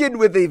 let's begin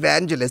with the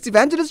evangelist.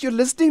 Evangelist, you're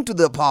listening to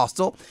the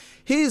apostle.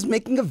 He is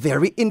making a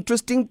very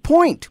interesting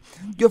point.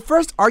 Your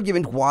first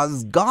argument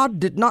was God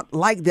did not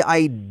like the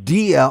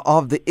idea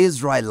of the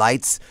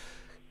Israelites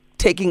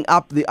taking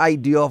up the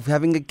idea of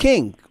having a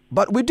king.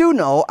 But we do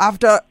know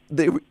after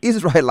the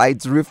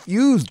Israelites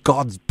refused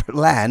God's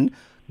plan,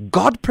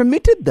 God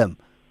permitted them.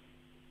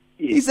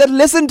 He said,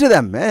 listen to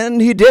them.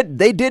 And he did.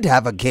 They did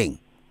have a king.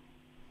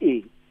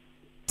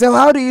 So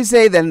how do you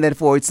say then,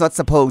 therefore, it's not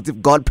supposed if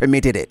God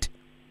permitted it?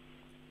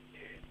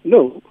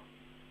 No.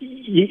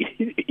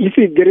 You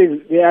see,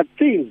 there are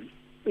things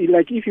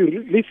like if you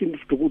listen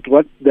to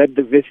what that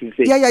the verse is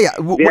saying. Yeah.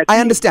 I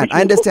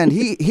understand.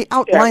 He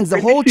outlines the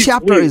whole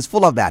chapter is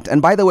full of that.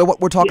 And by the way, what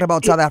we're talking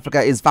about South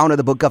Africa is found in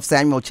the book of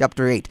Samuel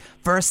chapter 8.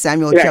 1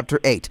 Samuel chapter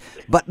 8.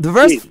 But the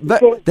verse,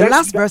 the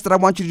last verse that I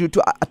want you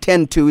to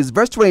attend to is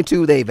verse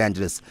 22, the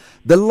evangelist.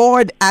 The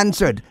Lord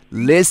answered,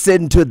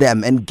 listen to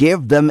them and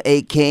give them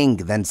a king.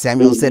 Then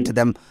Samuel said to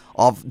them,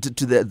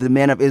 to the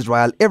men of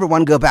Israel,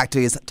 everyone go back to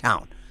his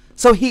town.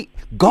 So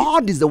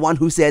God is the one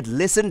who said,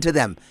 listen to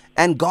them.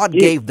 And God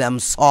gave them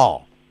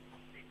Saul.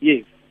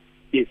 Yes,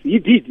 he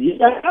did. He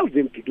allowed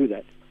them to do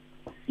that.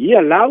 He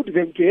allowed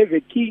them to have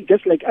a king,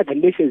 just like other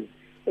nations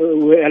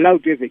were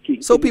allowed to have a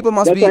king. So people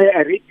must be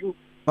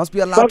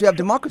allowed to have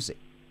democracy.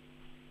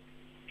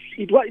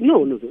 It was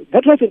no.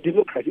 That wasn't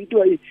democracy. It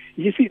was,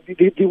 you see,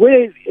 the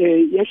way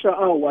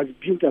Yeshua was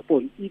built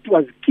upon, it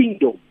was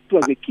kingdom. It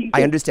was a kingdom.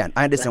 I understand.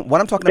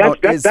 What I'm talking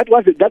about is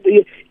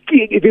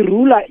the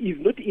ruler is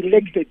not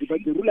elected, but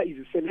the ruler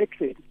is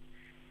selected.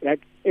 Right?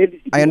 And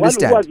I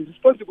understand.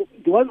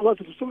 The one who was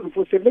responsible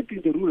for selecting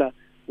the ruler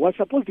was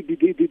supposed to be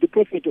the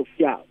prophet of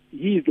Yah.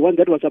 He is the one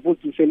that was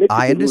supposed to select.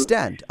 I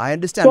understand.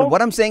 So,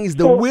 what I'm saying is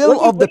the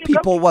will of the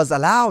people was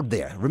allowed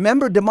there.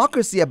 Remember,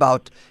 democracy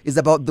is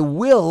about the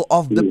will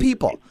of the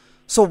people.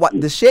 So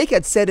what the Sheikh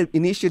had said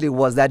initially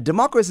was that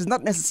democracy is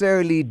not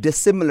necessarily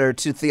dissimilar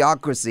to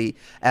theocracy,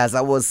 as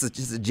I was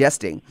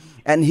suggesting.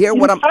 And here,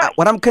 what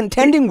I'm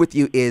contending with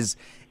you is,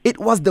 it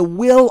was the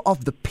will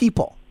of the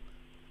people.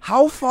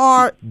 How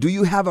far do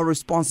you have a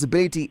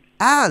responsibility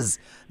as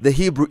the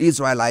Hebrew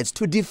Israelites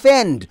to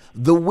defend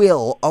the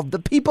will of the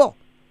people?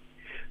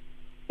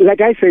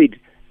 Like I said,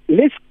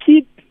 let's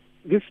keep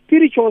the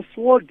spiritual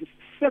sword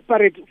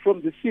separate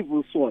from the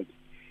civil sword.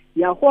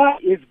 Yahweh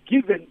is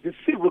given the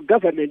civil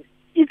government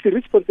its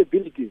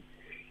responsibilities,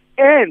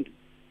 and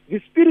the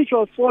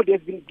spiritual sword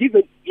has been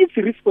given its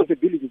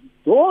responsibilities.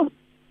 Those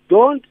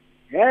don't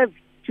have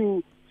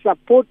to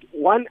support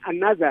one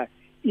another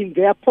in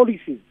their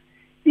policies.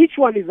 Each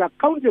one is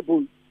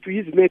accountable to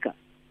his maker.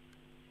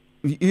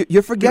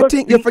 You're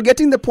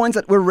forgetting the points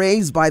that were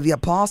raised by the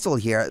apostle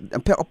here.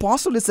 The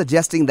apostle is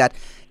suggesting that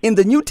in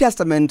the New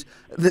Testament,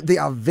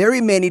 there are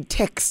very many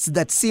texts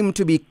that seem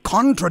to be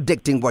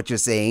contradicting what you're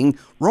saying.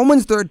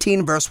 Romans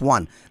 13 verse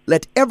 1,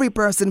 let every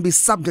person be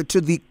subject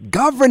to the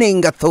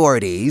governing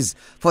authorities,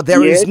 for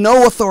there is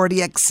no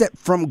authority except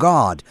from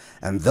God,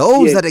 and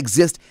those that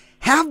exist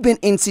have been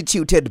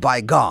instituted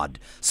by God.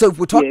 So if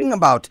we're talking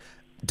about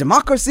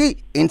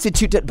democracy,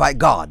 instituted by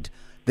God.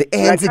 The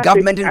ANC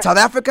government in South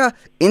Africa,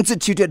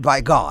 instituted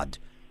by God.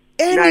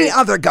 Any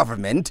other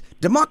government,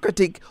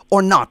 democratic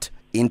or not,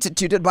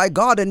 instituted by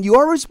God. And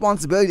your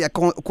responsibility,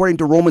 according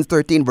to Romans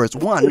 13 verse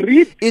 1,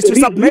 is to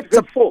submit.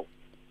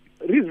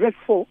 Read verse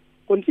 4.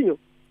 Continue.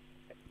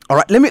 All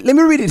right, let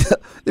me read it.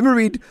 Let me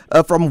read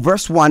from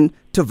verse 1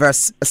 to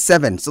verse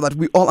 7 so that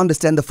we all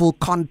understand the full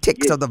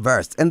context of the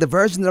verse. And the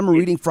version that I'm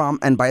reading from,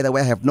 and by the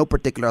way, I have no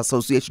particular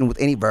association with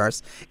any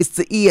verse, it's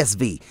the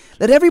ESV.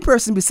 Let every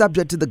person be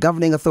subject to the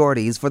governing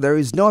authorities, for there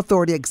is no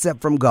authority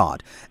except from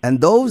God,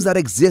 and those that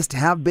exist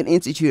have been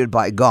instituted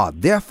by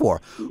God.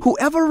 Therefore,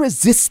 whoever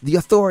resists the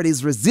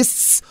authorities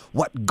resists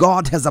what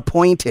God has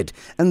appointed,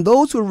 and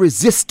those who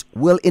resist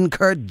will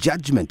incur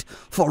judgment.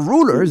 For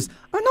rulers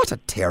are not a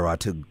terror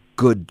to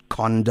good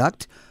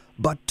conduct,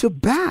 but to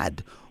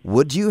bad.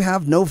 Would you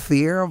have no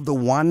fear of the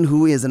one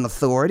who is in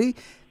authority?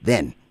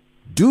 Then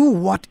do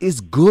what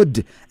is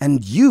good,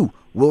 and you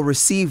will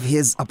receive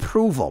his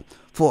approval.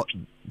 For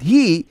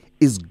he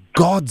is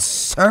God's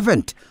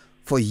servant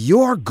for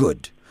your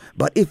good.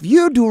 But if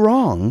you do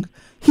wrong,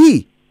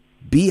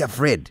 be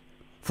afraid,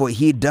 for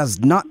he does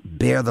not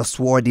bear the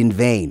sword in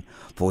vain.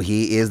 For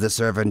he is the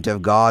servant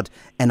of God,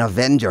 an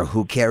avenger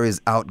who carries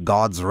out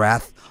God's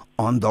wrath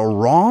on the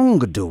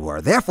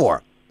wrongdoer.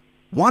 Therefore,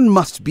 one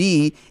must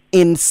be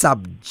in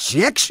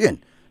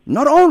subjection,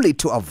 not only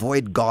to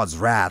avoid God's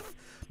wrath,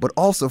 but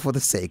also for the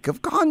sake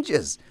of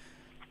conscience.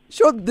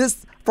 So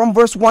this, from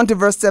verse 1 to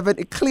verse 7,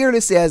 it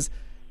clearly says,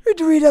 it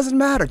really doesn't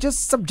matter.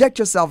 Just subject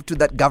yourself to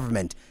that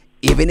government.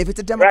 Even if it's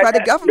a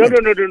democratic government,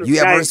 no. You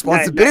have a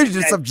responsibility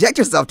to subject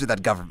yourself to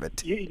that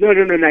government. No.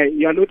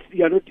 You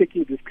are not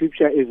taking the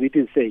scripture as it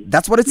is saying.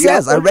 That's what it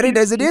says. I read it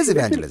as it is,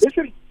 evangelist.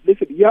 Listen.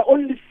 You are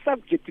only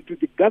subject to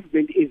the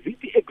government as it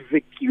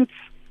executes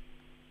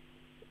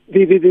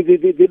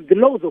the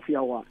laws of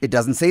Yahweh. It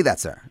doesn't say that,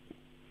 sir.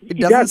 It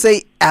doesn't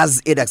say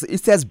as it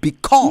executes. It says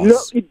because.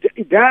 No,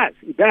 it does.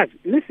 It does.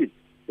 Listen,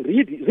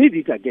 read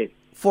it again.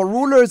 For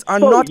rulers are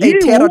not a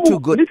terror to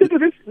good. Listen to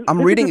this.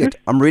 I'm reading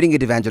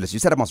it, evangelist. You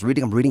said I must read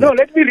it. I'm reading it. No,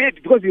 let me read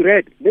because you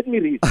read. Let me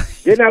read.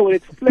 Then I will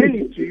explain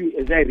it to you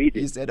as I read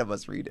it. You said I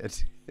must read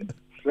it.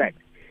 Right.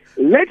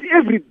 Let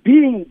every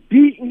being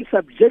be in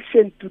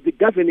subjection to the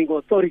governing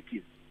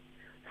authorities.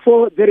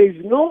 For there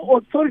is no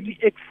authority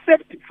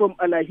except from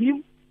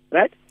Elohim,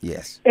 right?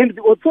 Yes. And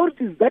the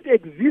authorities that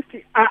exist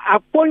are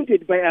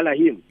appointed by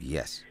Elohim.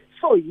 Yes.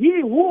 So he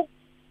who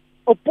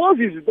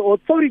opposes the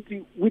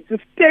authority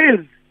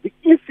withstands the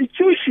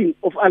institution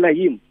of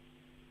Elohim.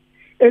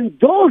 and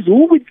those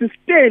who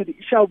withstand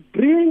shall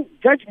bring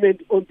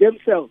judgment on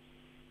themselves.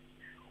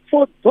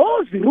 For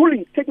those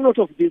ruling, take note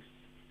of this,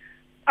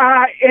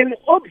 are an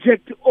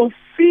object of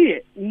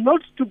fear,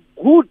 not to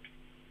good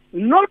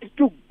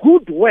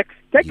works.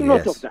 Take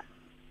note of that.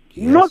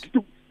 Yes.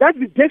 That's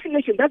the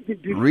definition. That's the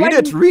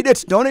defining. Read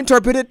it. Don't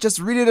interpret it. Just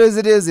read it as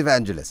it is,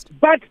 evangelist.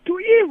 But to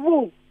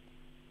evil,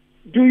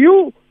 do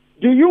you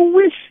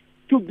wish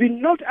to be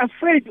not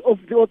afraid of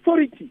the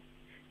authority?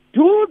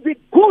 Do the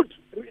good,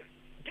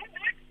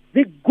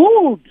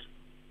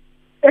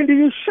 and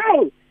you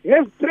shall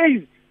have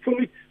praise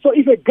from it. So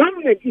if a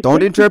government is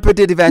Don't interpret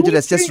it,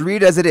 evangelist. Just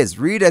read as it is.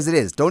 Read as it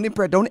is.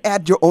 Don't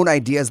add your own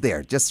ideas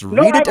there. Just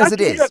read it as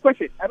it is.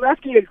 I'm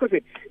asking you a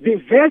question. The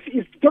verse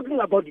is talking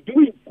about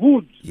doing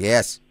good.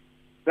 Yes.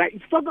 Right?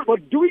 It's talking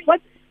about doing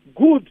what?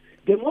 Good.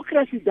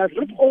 Democracy does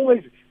not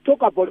always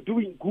talk about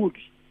doing good.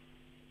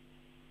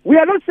 We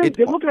are not saying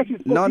democracy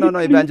is No,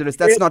 evangelist.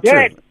 That's not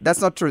true. That's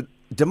not true.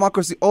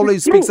 Democracy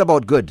always speaks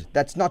about good.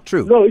 That's not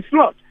true. No, it's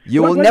not.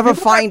 You will never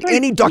find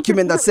any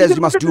document that says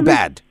you must do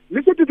bad.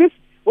 Listen to this.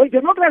 When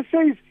democracy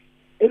says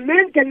a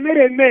man can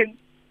marry a man,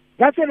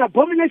 that's an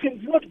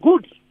abomination. It's not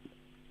good.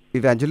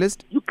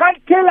 Evangelist? You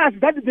can't tell us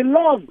that the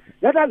laws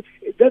that are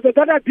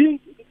being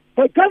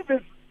by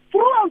governments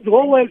throughout the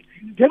whole world,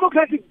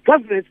 democratic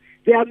governments,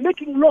 they are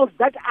making laws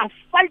that are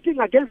fighting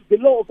against the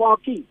law of our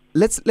king.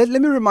 Let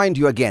me remind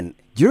you again.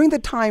 During the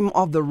time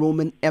of the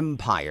Roman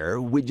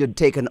Empire, which had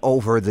taken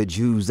over the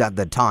Jews at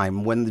the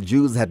time, when the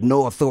Jews had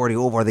no authority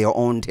over their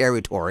own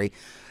territory,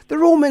 the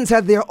Romans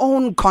had their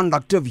own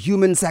conduct of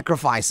human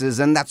sacrifices,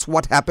 and that's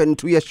what happened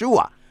to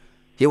Yeshua.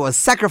 He was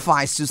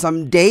sacrificed to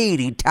some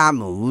deity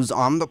Tammuz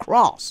on the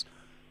cross.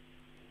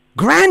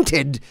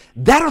 Granted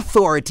that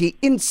authority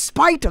in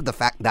spite of the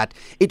fact that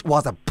it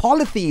was a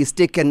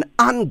polytheistic and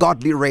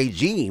ungodly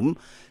regime,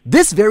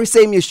 this very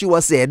same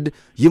Yeshua said,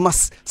 you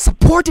must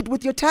support it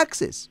with your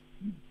taxes.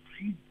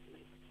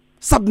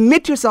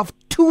 Submit yourself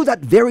to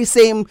that very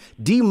same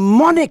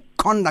demonic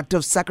conduct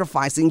of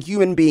sacrificing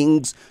human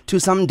beings to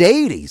some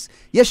deities.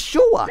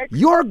 Yeshua,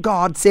 your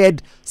God,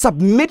 said,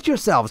 submit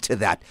yourselves to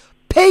that.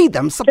 Pay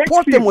them,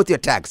 support them with your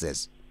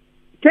taxes.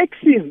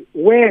 Taxes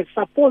were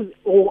supposed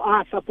or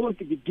are supposed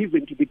to be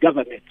given to the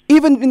government.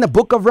 Even in the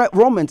book of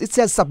Romans, it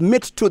says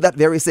submit to that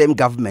very same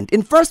government.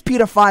 In 1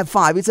 Peter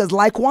 5:5, it says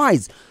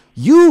likewise,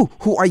 you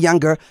who are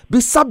younger,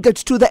 be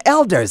subject to the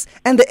elders.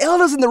 And the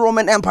elders in the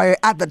Roman Empire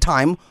at the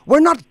time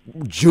were not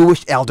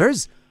Jewish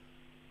elders.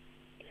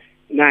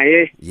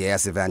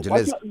 Yes,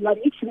 evangelist. But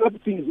mixing up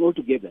things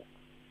altogether.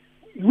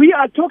 We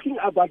are talking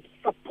about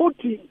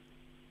supporting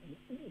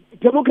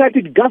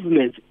democratic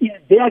governments in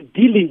their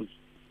dealings.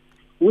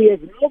 We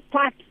have no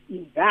part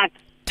in that.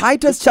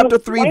 Titus chapter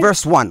 3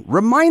 verse 1.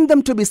 Remind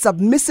them to be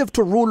submissive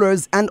to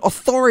rulers and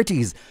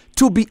authorities,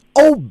 to be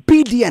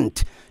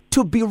obedient,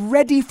 to be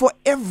ready for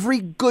every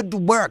good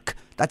work.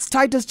 That's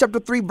Titus chapter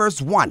 3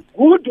 verse 1.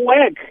 Good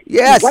work.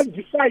 Yes. Is what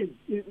defines.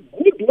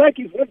 Good work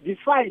is what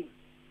defines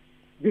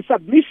the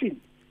submission.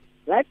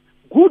 Right?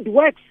 Good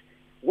works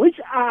which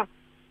are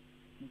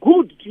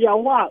good to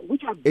Yahweh,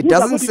 which are good. It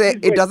doesn't say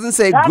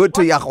good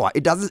to Yahweh.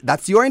 It doesn't.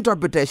 That's your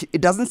interpretation.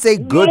 It doesn't say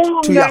good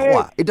to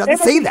Yahweh. It doesn't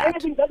say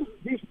that.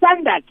 The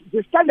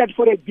standard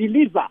for a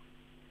believer,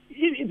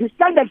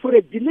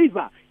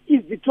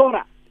 is the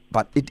Torah.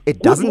 But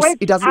it doesn't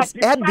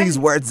add these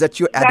words that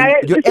you're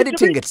adding. You're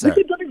editing it, sir.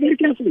 Listen to me very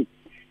carefully.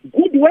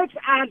 Good works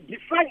are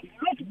defined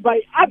not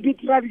by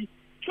arbitrary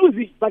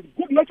choosing, but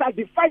good works are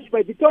defined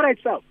by the Torah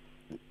itself.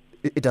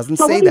 It doesn't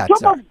so say that,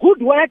 sir. Of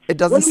good works, it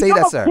doesn't say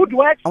that, sir. Good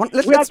works,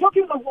 we are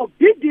talking of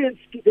obedience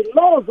to the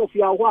laws of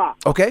Yahweh.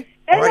 Okay.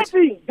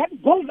 Anything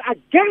that goes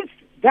against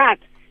that,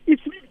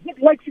 it's good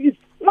works is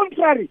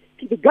contrary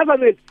to the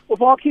government of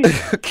our king.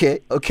 Okay.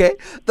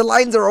 The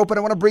lines are open.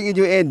 I want to bring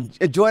you in.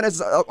 Join us.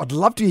 I'd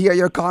love to hear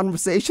your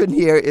conversation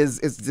here. Is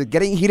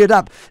getting heated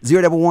up.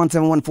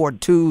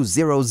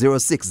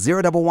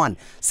 011-714-2006.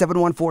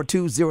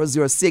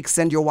 011-714-2006.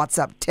 Send your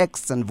WhatsApp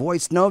texts and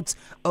voice notes.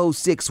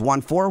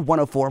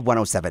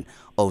 0614-104-107.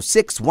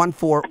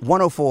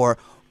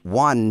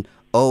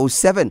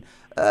 0614-104-107.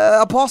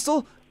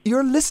 Apostle,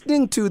 you're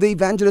listening to the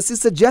evangelist is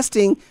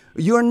suggesting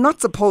you're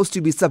not supposed to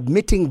be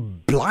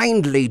submitting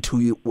blindly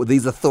to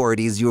these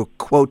authorities you're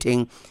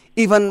quoting.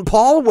 Even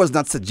Paul was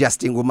not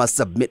suggesting we must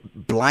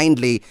submit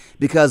blindly,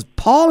 because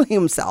Paul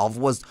himself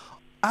was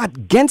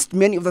against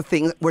many of the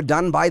things that were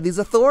done by these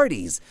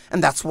authorities.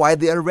 And that's why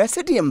they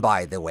arrested him,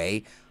 by the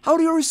way. How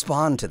do you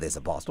respond to this,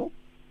 Apostle?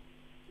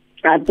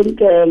 I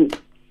think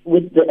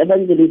with the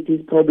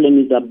evangelist's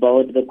problem is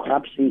about the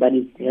corruption that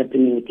is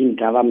happening within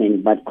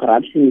government, but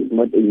corruption is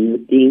not a new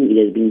thing. It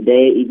has been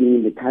there even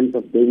in the times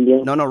of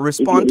danger. No,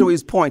 respond to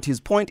his point. His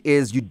point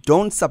is you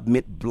don't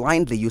submit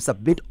blindly. You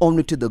submit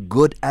only to the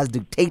good as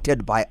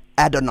dictated by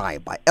Adonai,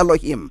 by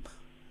Elohim.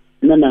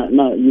 No.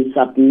 You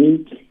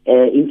submit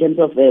in terms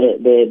of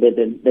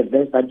the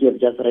verse that you have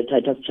just read,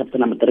 Titus chapter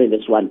number 3,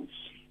 verse 1.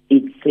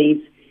 It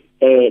says,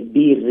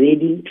 be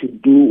ready to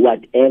do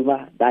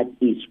whatever that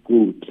is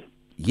good.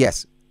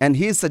 Yes. And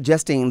he is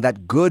suggesting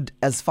that good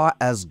as far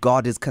as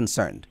God is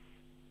concerned.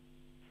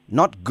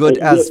 Not good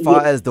Yeah, as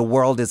far yeah. as the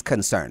world is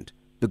concerned.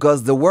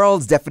 Because the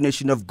world's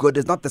definition of good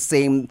is not the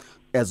same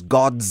as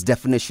God's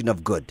definition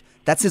of good.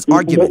 That's his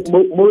argument.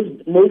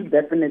 Most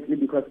definitely,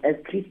 because as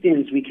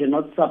Christians, we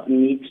cannot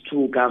submit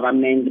to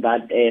government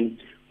that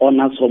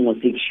honors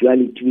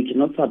homosexuality. We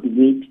cannot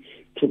submit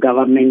to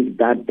government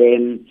that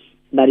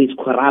that is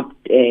corrupt.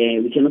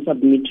 We cannot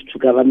submit to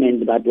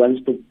government that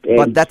wants to.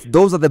 But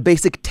those are the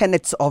basic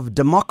tenets of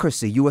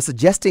democracy. You were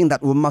suggesting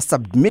that we must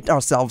submit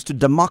ourselves to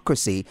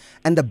democracy,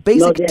 and the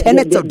basic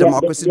tenets of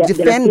democracy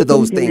defend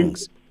those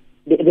things.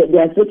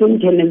 There are certain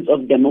tenets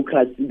of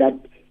democracy that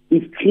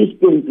if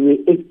Christians were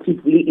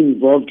actively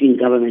involved in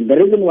government, the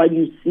reason why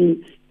you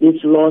see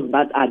these laws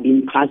that are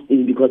being passed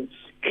is because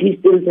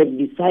Christians have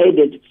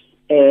decided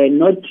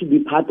not to be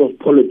part of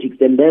politics,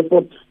 and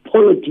therefore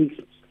politics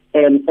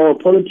or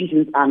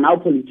politicians are now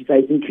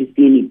politicizing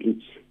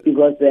Christianity.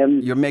 Because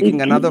you're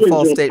making another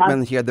false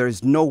statement here. There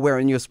is nowhere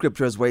in your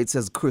scriptures where it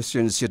says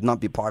Christians should not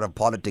be part of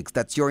politics.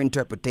 That's your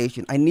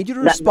interpretation. I need you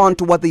to respond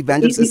to what the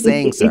evangelist is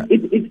saying, sir.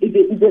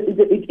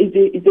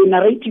 It's a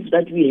narrative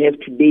that we have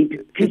today.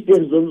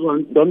 Christians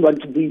don't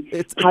want to be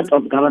part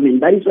of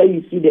government. That is why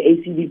you see the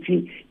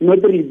ACDP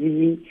not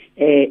receiving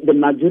the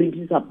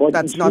majority support.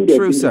 That's not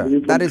true, sir.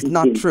 That is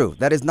not true.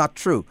 That is not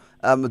true.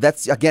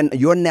 That's, again,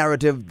 your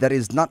narrative that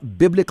is not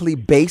biblically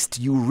based.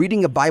 You're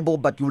reading a Bible,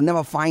 but you'll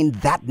never find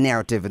that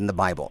narrative in the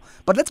Bible.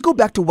 But let's go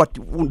back to what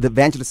the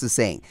evangelist is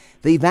saying.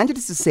 The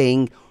evangelist is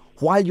saying,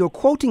 while you're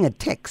quoting a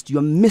text,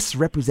 you're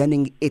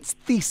misrepresenting its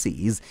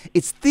theses.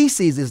 Its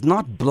thesis is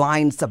not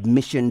blind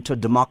submission to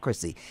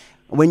democracy.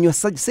 When you're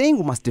saying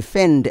we must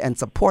defend and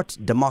support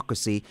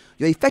democracy,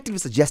 you're effectively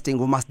suggesting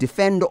we must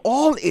defend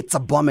all its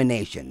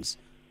abominations.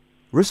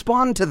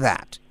 Respond to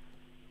that.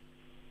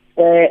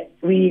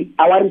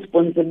 Our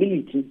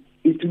responsibility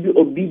is to be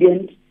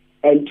obedient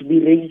and to be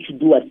ready to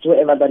do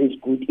whatsoever that is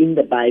good in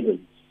the Bible.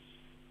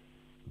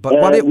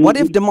 But what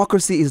if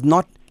democracy is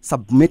not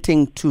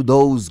submitting to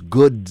those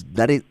good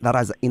that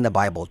is in the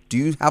Bible? Do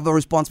you have a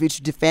responsibility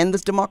to defend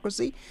this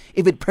democracy?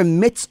 If it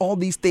permits all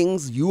these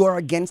things you are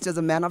against as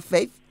a man of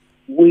faith?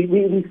 We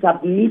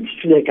submit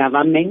to the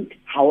government.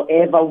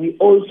 However, we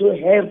also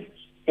have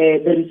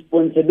the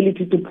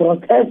responsibility to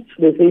protest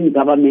the same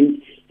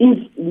government if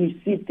we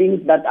see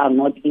things that are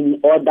not in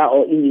order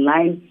or in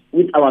line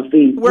with our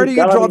faith. Where do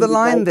you draw the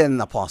line then,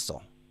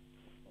 Apostle?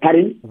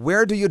 Pardon?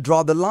 Where do you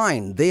draw the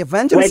line? The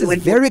evangelist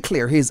is very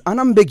clear. He's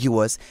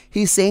unambiguous.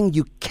 He's saying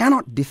you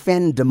cannot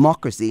defend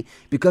democracy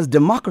because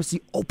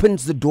democracy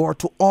opens the door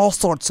to all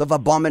sorts of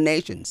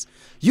abominations.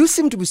 You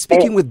seem to be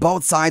speaking with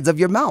both sides of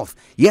your mouth.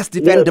 Yes,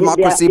 defend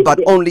democracy, but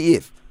only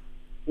if.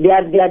 There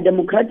are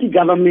democratic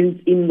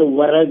governments in the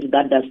world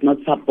that does not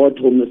support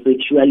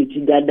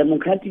homosexuality. There are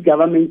democratic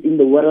governments in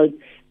the world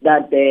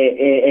that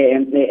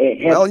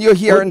have... Well, you're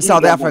here in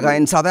South Africa.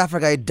 In South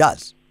Africa, it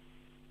does.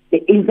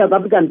 In South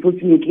Africa,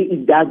 unfortunately,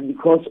 it does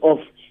because of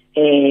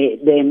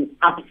the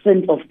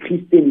absence of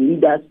Christian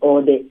leaders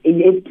or the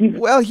inactive...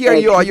 Well, here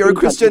you are. You're a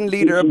Christian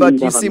leader, but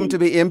you seem to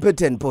be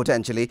impotent,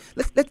 potentially.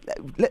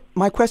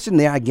 My question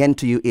there again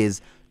to you is,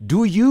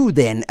 do you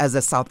then, as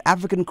a South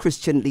African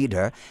Christian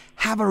leader,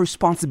 have a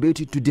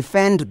responsibility to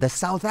defend the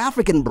South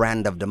African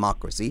brand of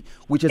democracy,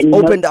 which has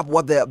opened up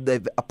what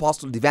the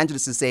apostle, the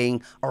evangelist is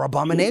saying are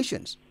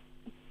abominations?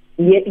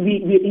 Yeah,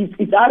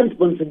 it's our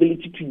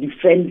responsibility to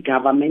defend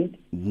government.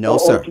 No,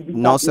 sir.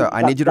 No, sir.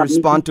 I need you to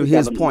respond to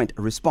his point.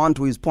 Respond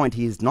to his point.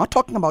 He is not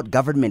talking about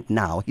government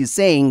now. He's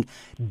saying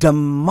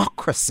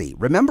democracy.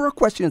 Remember, our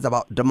question is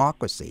about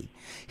democracy.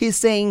 He's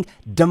saying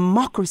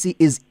democracy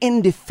is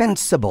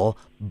indefensible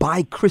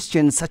by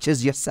Christians such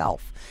as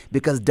yourself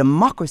because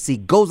democracy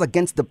goes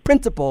against the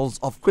principles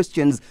of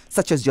Christians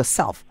such as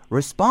yourself.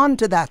 Respond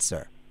to that,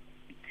 sir.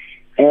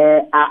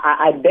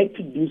 I beg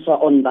to differ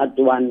on that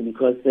one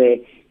because...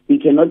 we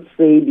cannot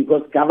say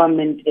because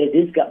government,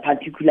 this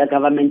particular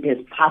government has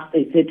passed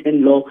a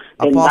certain law,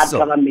 then that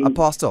government...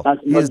 Apostle,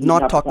 he is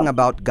not talking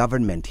about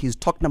government. He's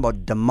talking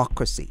about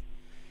democracy.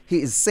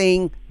 He is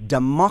saying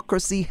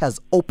democracy has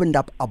opened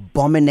up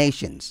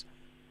abominations.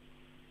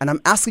 And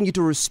I'm asking you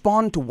to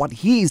respond to what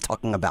he is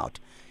talking about.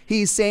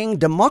 He is saying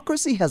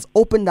democracy has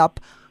opened up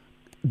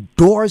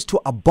doors to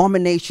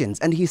abominations,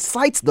 and he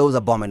cites those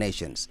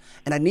abominations.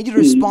 And I need you to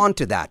respond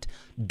to that.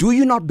 Do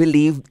you not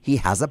believe he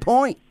has a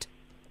point?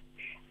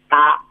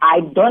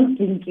 I don't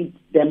think it's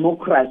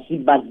democracy,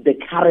 but the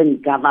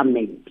current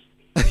government.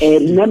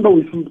 Remember,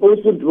 we should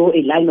also draw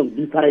a line of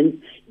difference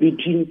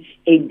between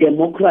a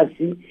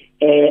democracy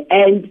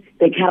and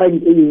the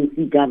current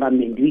ANC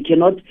government. We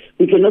cannot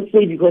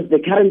say because the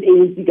current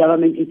ANC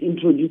government is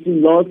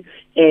introducing laws,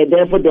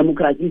 therefore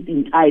democracy is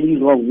entirely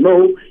wrong.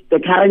 No, the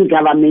current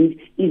government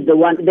is the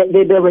one.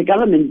 There were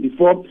governments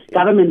before,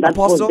 government that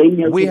Apostle,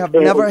 was... we have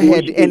never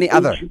had any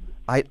other.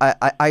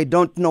 I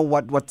don't know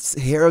what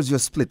hairs you're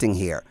splitting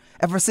here.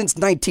 Ever since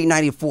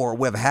 1994,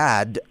 we've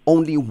had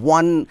only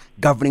one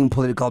governing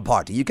political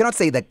party. You cannot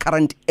say the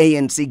current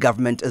ANC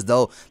government as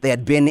though there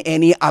had been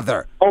any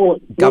other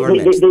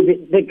government.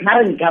 The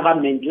current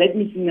government, let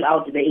me single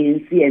out the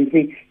ANC and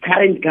say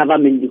current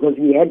government, because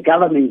we had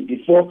governments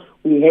before.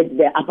 We had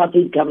the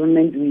apartheid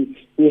government,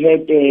 we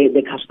had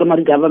the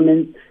customary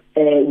government,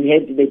 we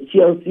had the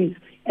TLCs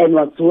and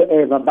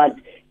whatsoever. But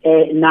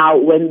now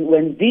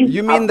when these...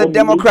 You mean the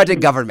democratic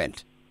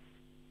government?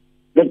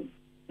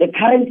 The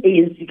current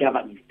ANC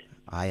government.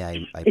 I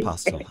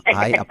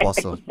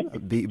apostle.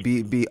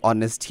 Be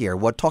honest here.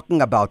 We're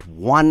talking about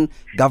one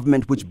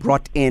government which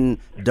brought in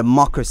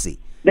democracy.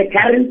 The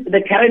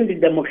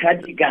current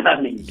democratic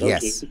government.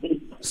 Yes.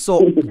 Okay.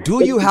 So,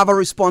 do you have a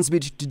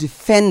responsibility to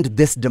defend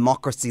this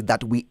democracy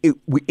that we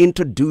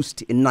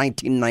introduced in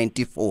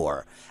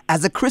 1994?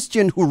 As a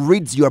Christian who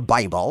reads your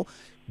Bible,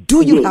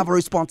 do you have a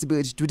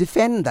responsibility to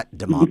defend that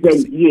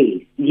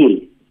democracy?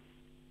 Yes.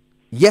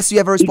 Yes, you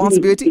have a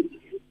responsibility?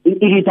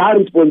 It is our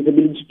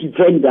responsibility to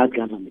defend that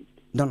government.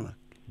 No.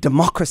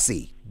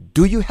 Democracy.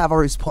 Do you have a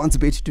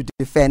responsibility to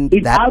defend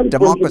It's our that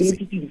democracy?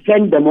 responsibility to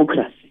defend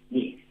democracy.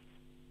 Yes.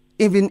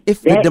 Even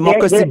if the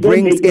democracy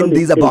brings in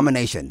these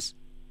abominations?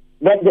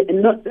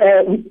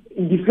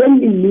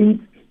 Defending means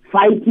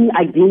fighting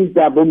against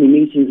the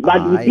abominations.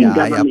 But within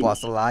government...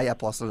 Apostle.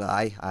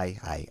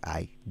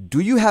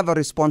 Do you have a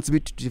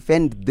responsibility to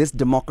defend this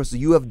democracy?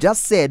 You have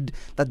just said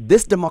that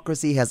this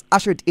democracy has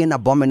ushered in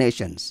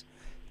abominations.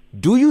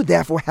 Do you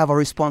therefore have a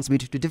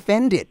responsibility to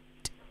defend it?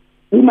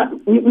 We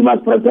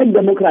must protect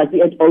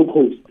democracy at all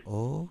costs.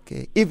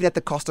 Okay. Even at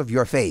the cost of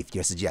your faith,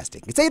 you're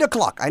suggesting. It's 8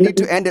 o'clock. I need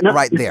to end it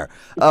right there.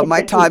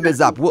 My time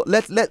is up. Well,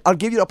 I'll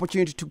give you the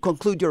opportunity to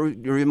conclude your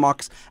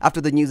remarks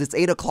after the news. It's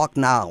 8 o'clock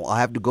now. I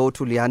have to go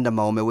to Leanda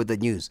Maume with the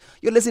news.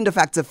 You're listening to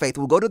Facts of Faith.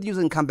 We'll go to the news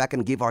and come back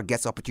and give our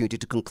guests opportunity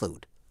to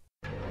conclude.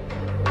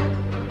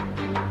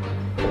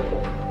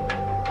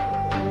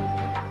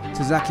 It's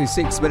exactly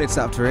 6 minutes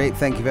after 8.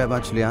 Thank you very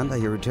much, Leanda.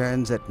 He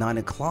returns at 9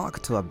 o'clock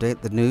to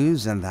update the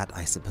news, and that,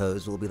 I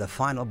suppose, will be the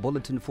final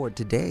bulletin for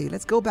today.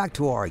 Let's go back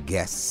to our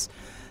guests,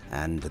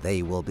 and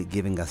they will be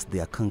giving us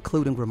their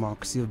concluding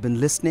remarks. You've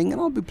been listening,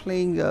 and I'll be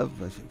playing, as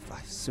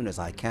soon as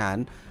I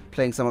can,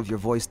 playing some of your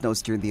voice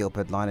notes during the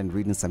open line and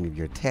reading some of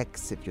your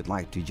texts if you'd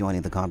like to join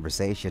in the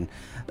conversation.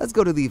 Let's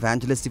go to the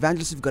evangelist.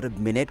 Evangelist, you've got a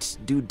minute.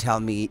 Do tell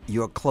me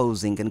your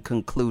closing and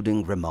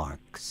concluding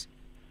remarks.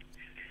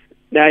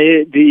 Now,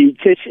 the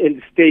church and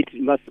the state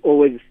must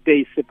always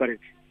stay separate.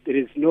 There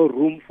is no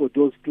room for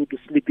those two to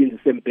sleep in the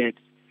same bed.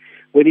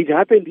 When it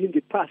happened in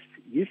the past,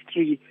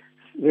 history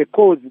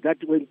records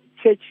that when the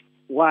church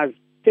was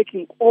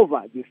taking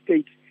over the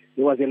state,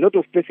 there was a lot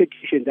of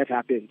persecution that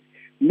happened.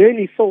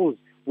 Many souls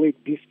were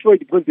destroyed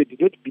because they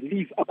did not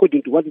believe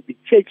according to what the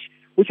church,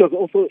 which was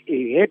also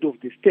a head of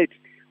the state,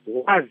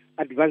 was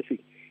advancing.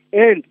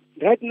 And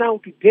right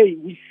now, today,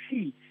 we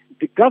see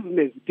the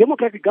governments,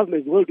 democratic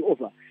governments world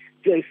over,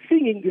 they're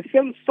singing the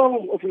same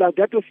song of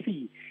Laudato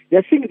Si.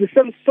 They're singing the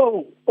same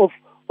song of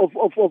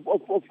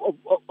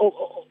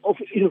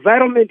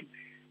environment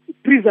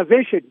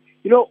preservation.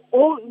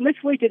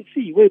 Let's wait and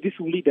see where this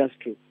will lead us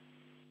to.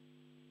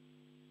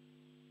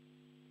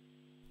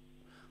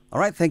 All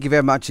right, thank you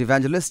very much,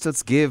 Evangelist.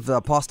 Let's give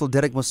Apostle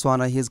Derrick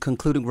Moswana his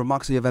concluding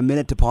remarks. You have a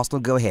minute, Apostle.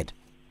 Go ahead.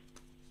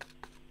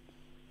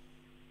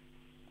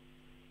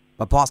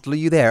 Apostle, are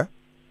you there?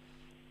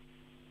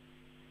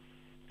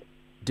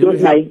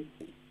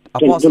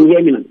 Apostle, can you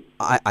hear me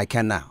now? I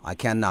can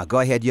now. Go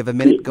ahead. You have a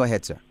minute. Go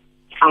ahead, sir.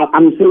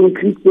 I'm saying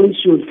Christians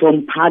should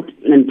form part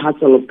and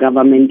parcel of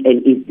government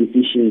and its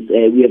decisions.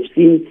 We have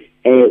seen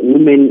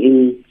women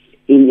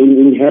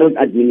in Herod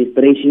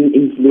administration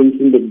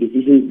influencing the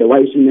decisions, the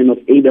wise women of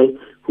Abel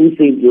who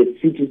saved the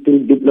city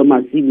through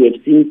diplomacy. We have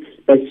seen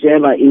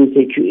Bathsheba in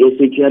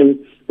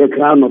securing the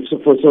crown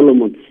for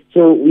Solomon.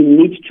 So we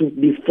need to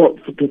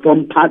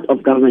form part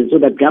of government so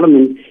that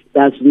government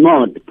does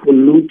not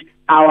pollute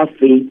our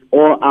faith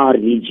or our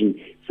religion.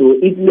 So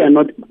if we are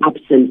not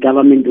absent,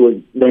 government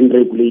will then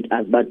regulate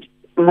us. But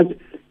us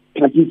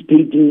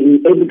participating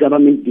in every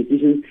government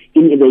decisions,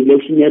 in the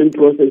electioneering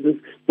processes,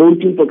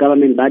 voting for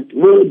government that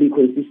will be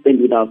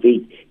consistent with our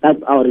faith,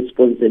 that's our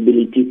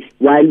responsibility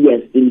while we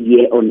are still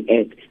here on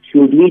earth.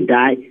 Should we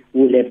die,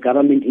 we'll have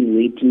government in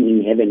waiting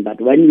in heaven. But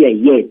when we are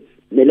here,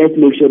 let's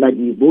make sure that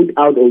we vote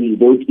out or we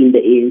vote in the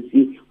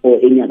ANC or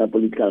any other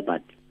political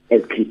party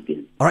as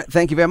Christians. All right,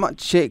 thank you very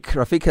much. Sheikh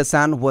Rafeek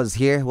Hassen was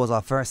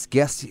our first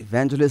guest.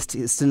 Evangelist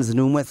Easton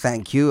Zinhumwe,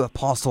 thank you.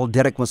 Apostle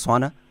Derrick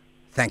Moswana,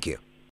 thank you.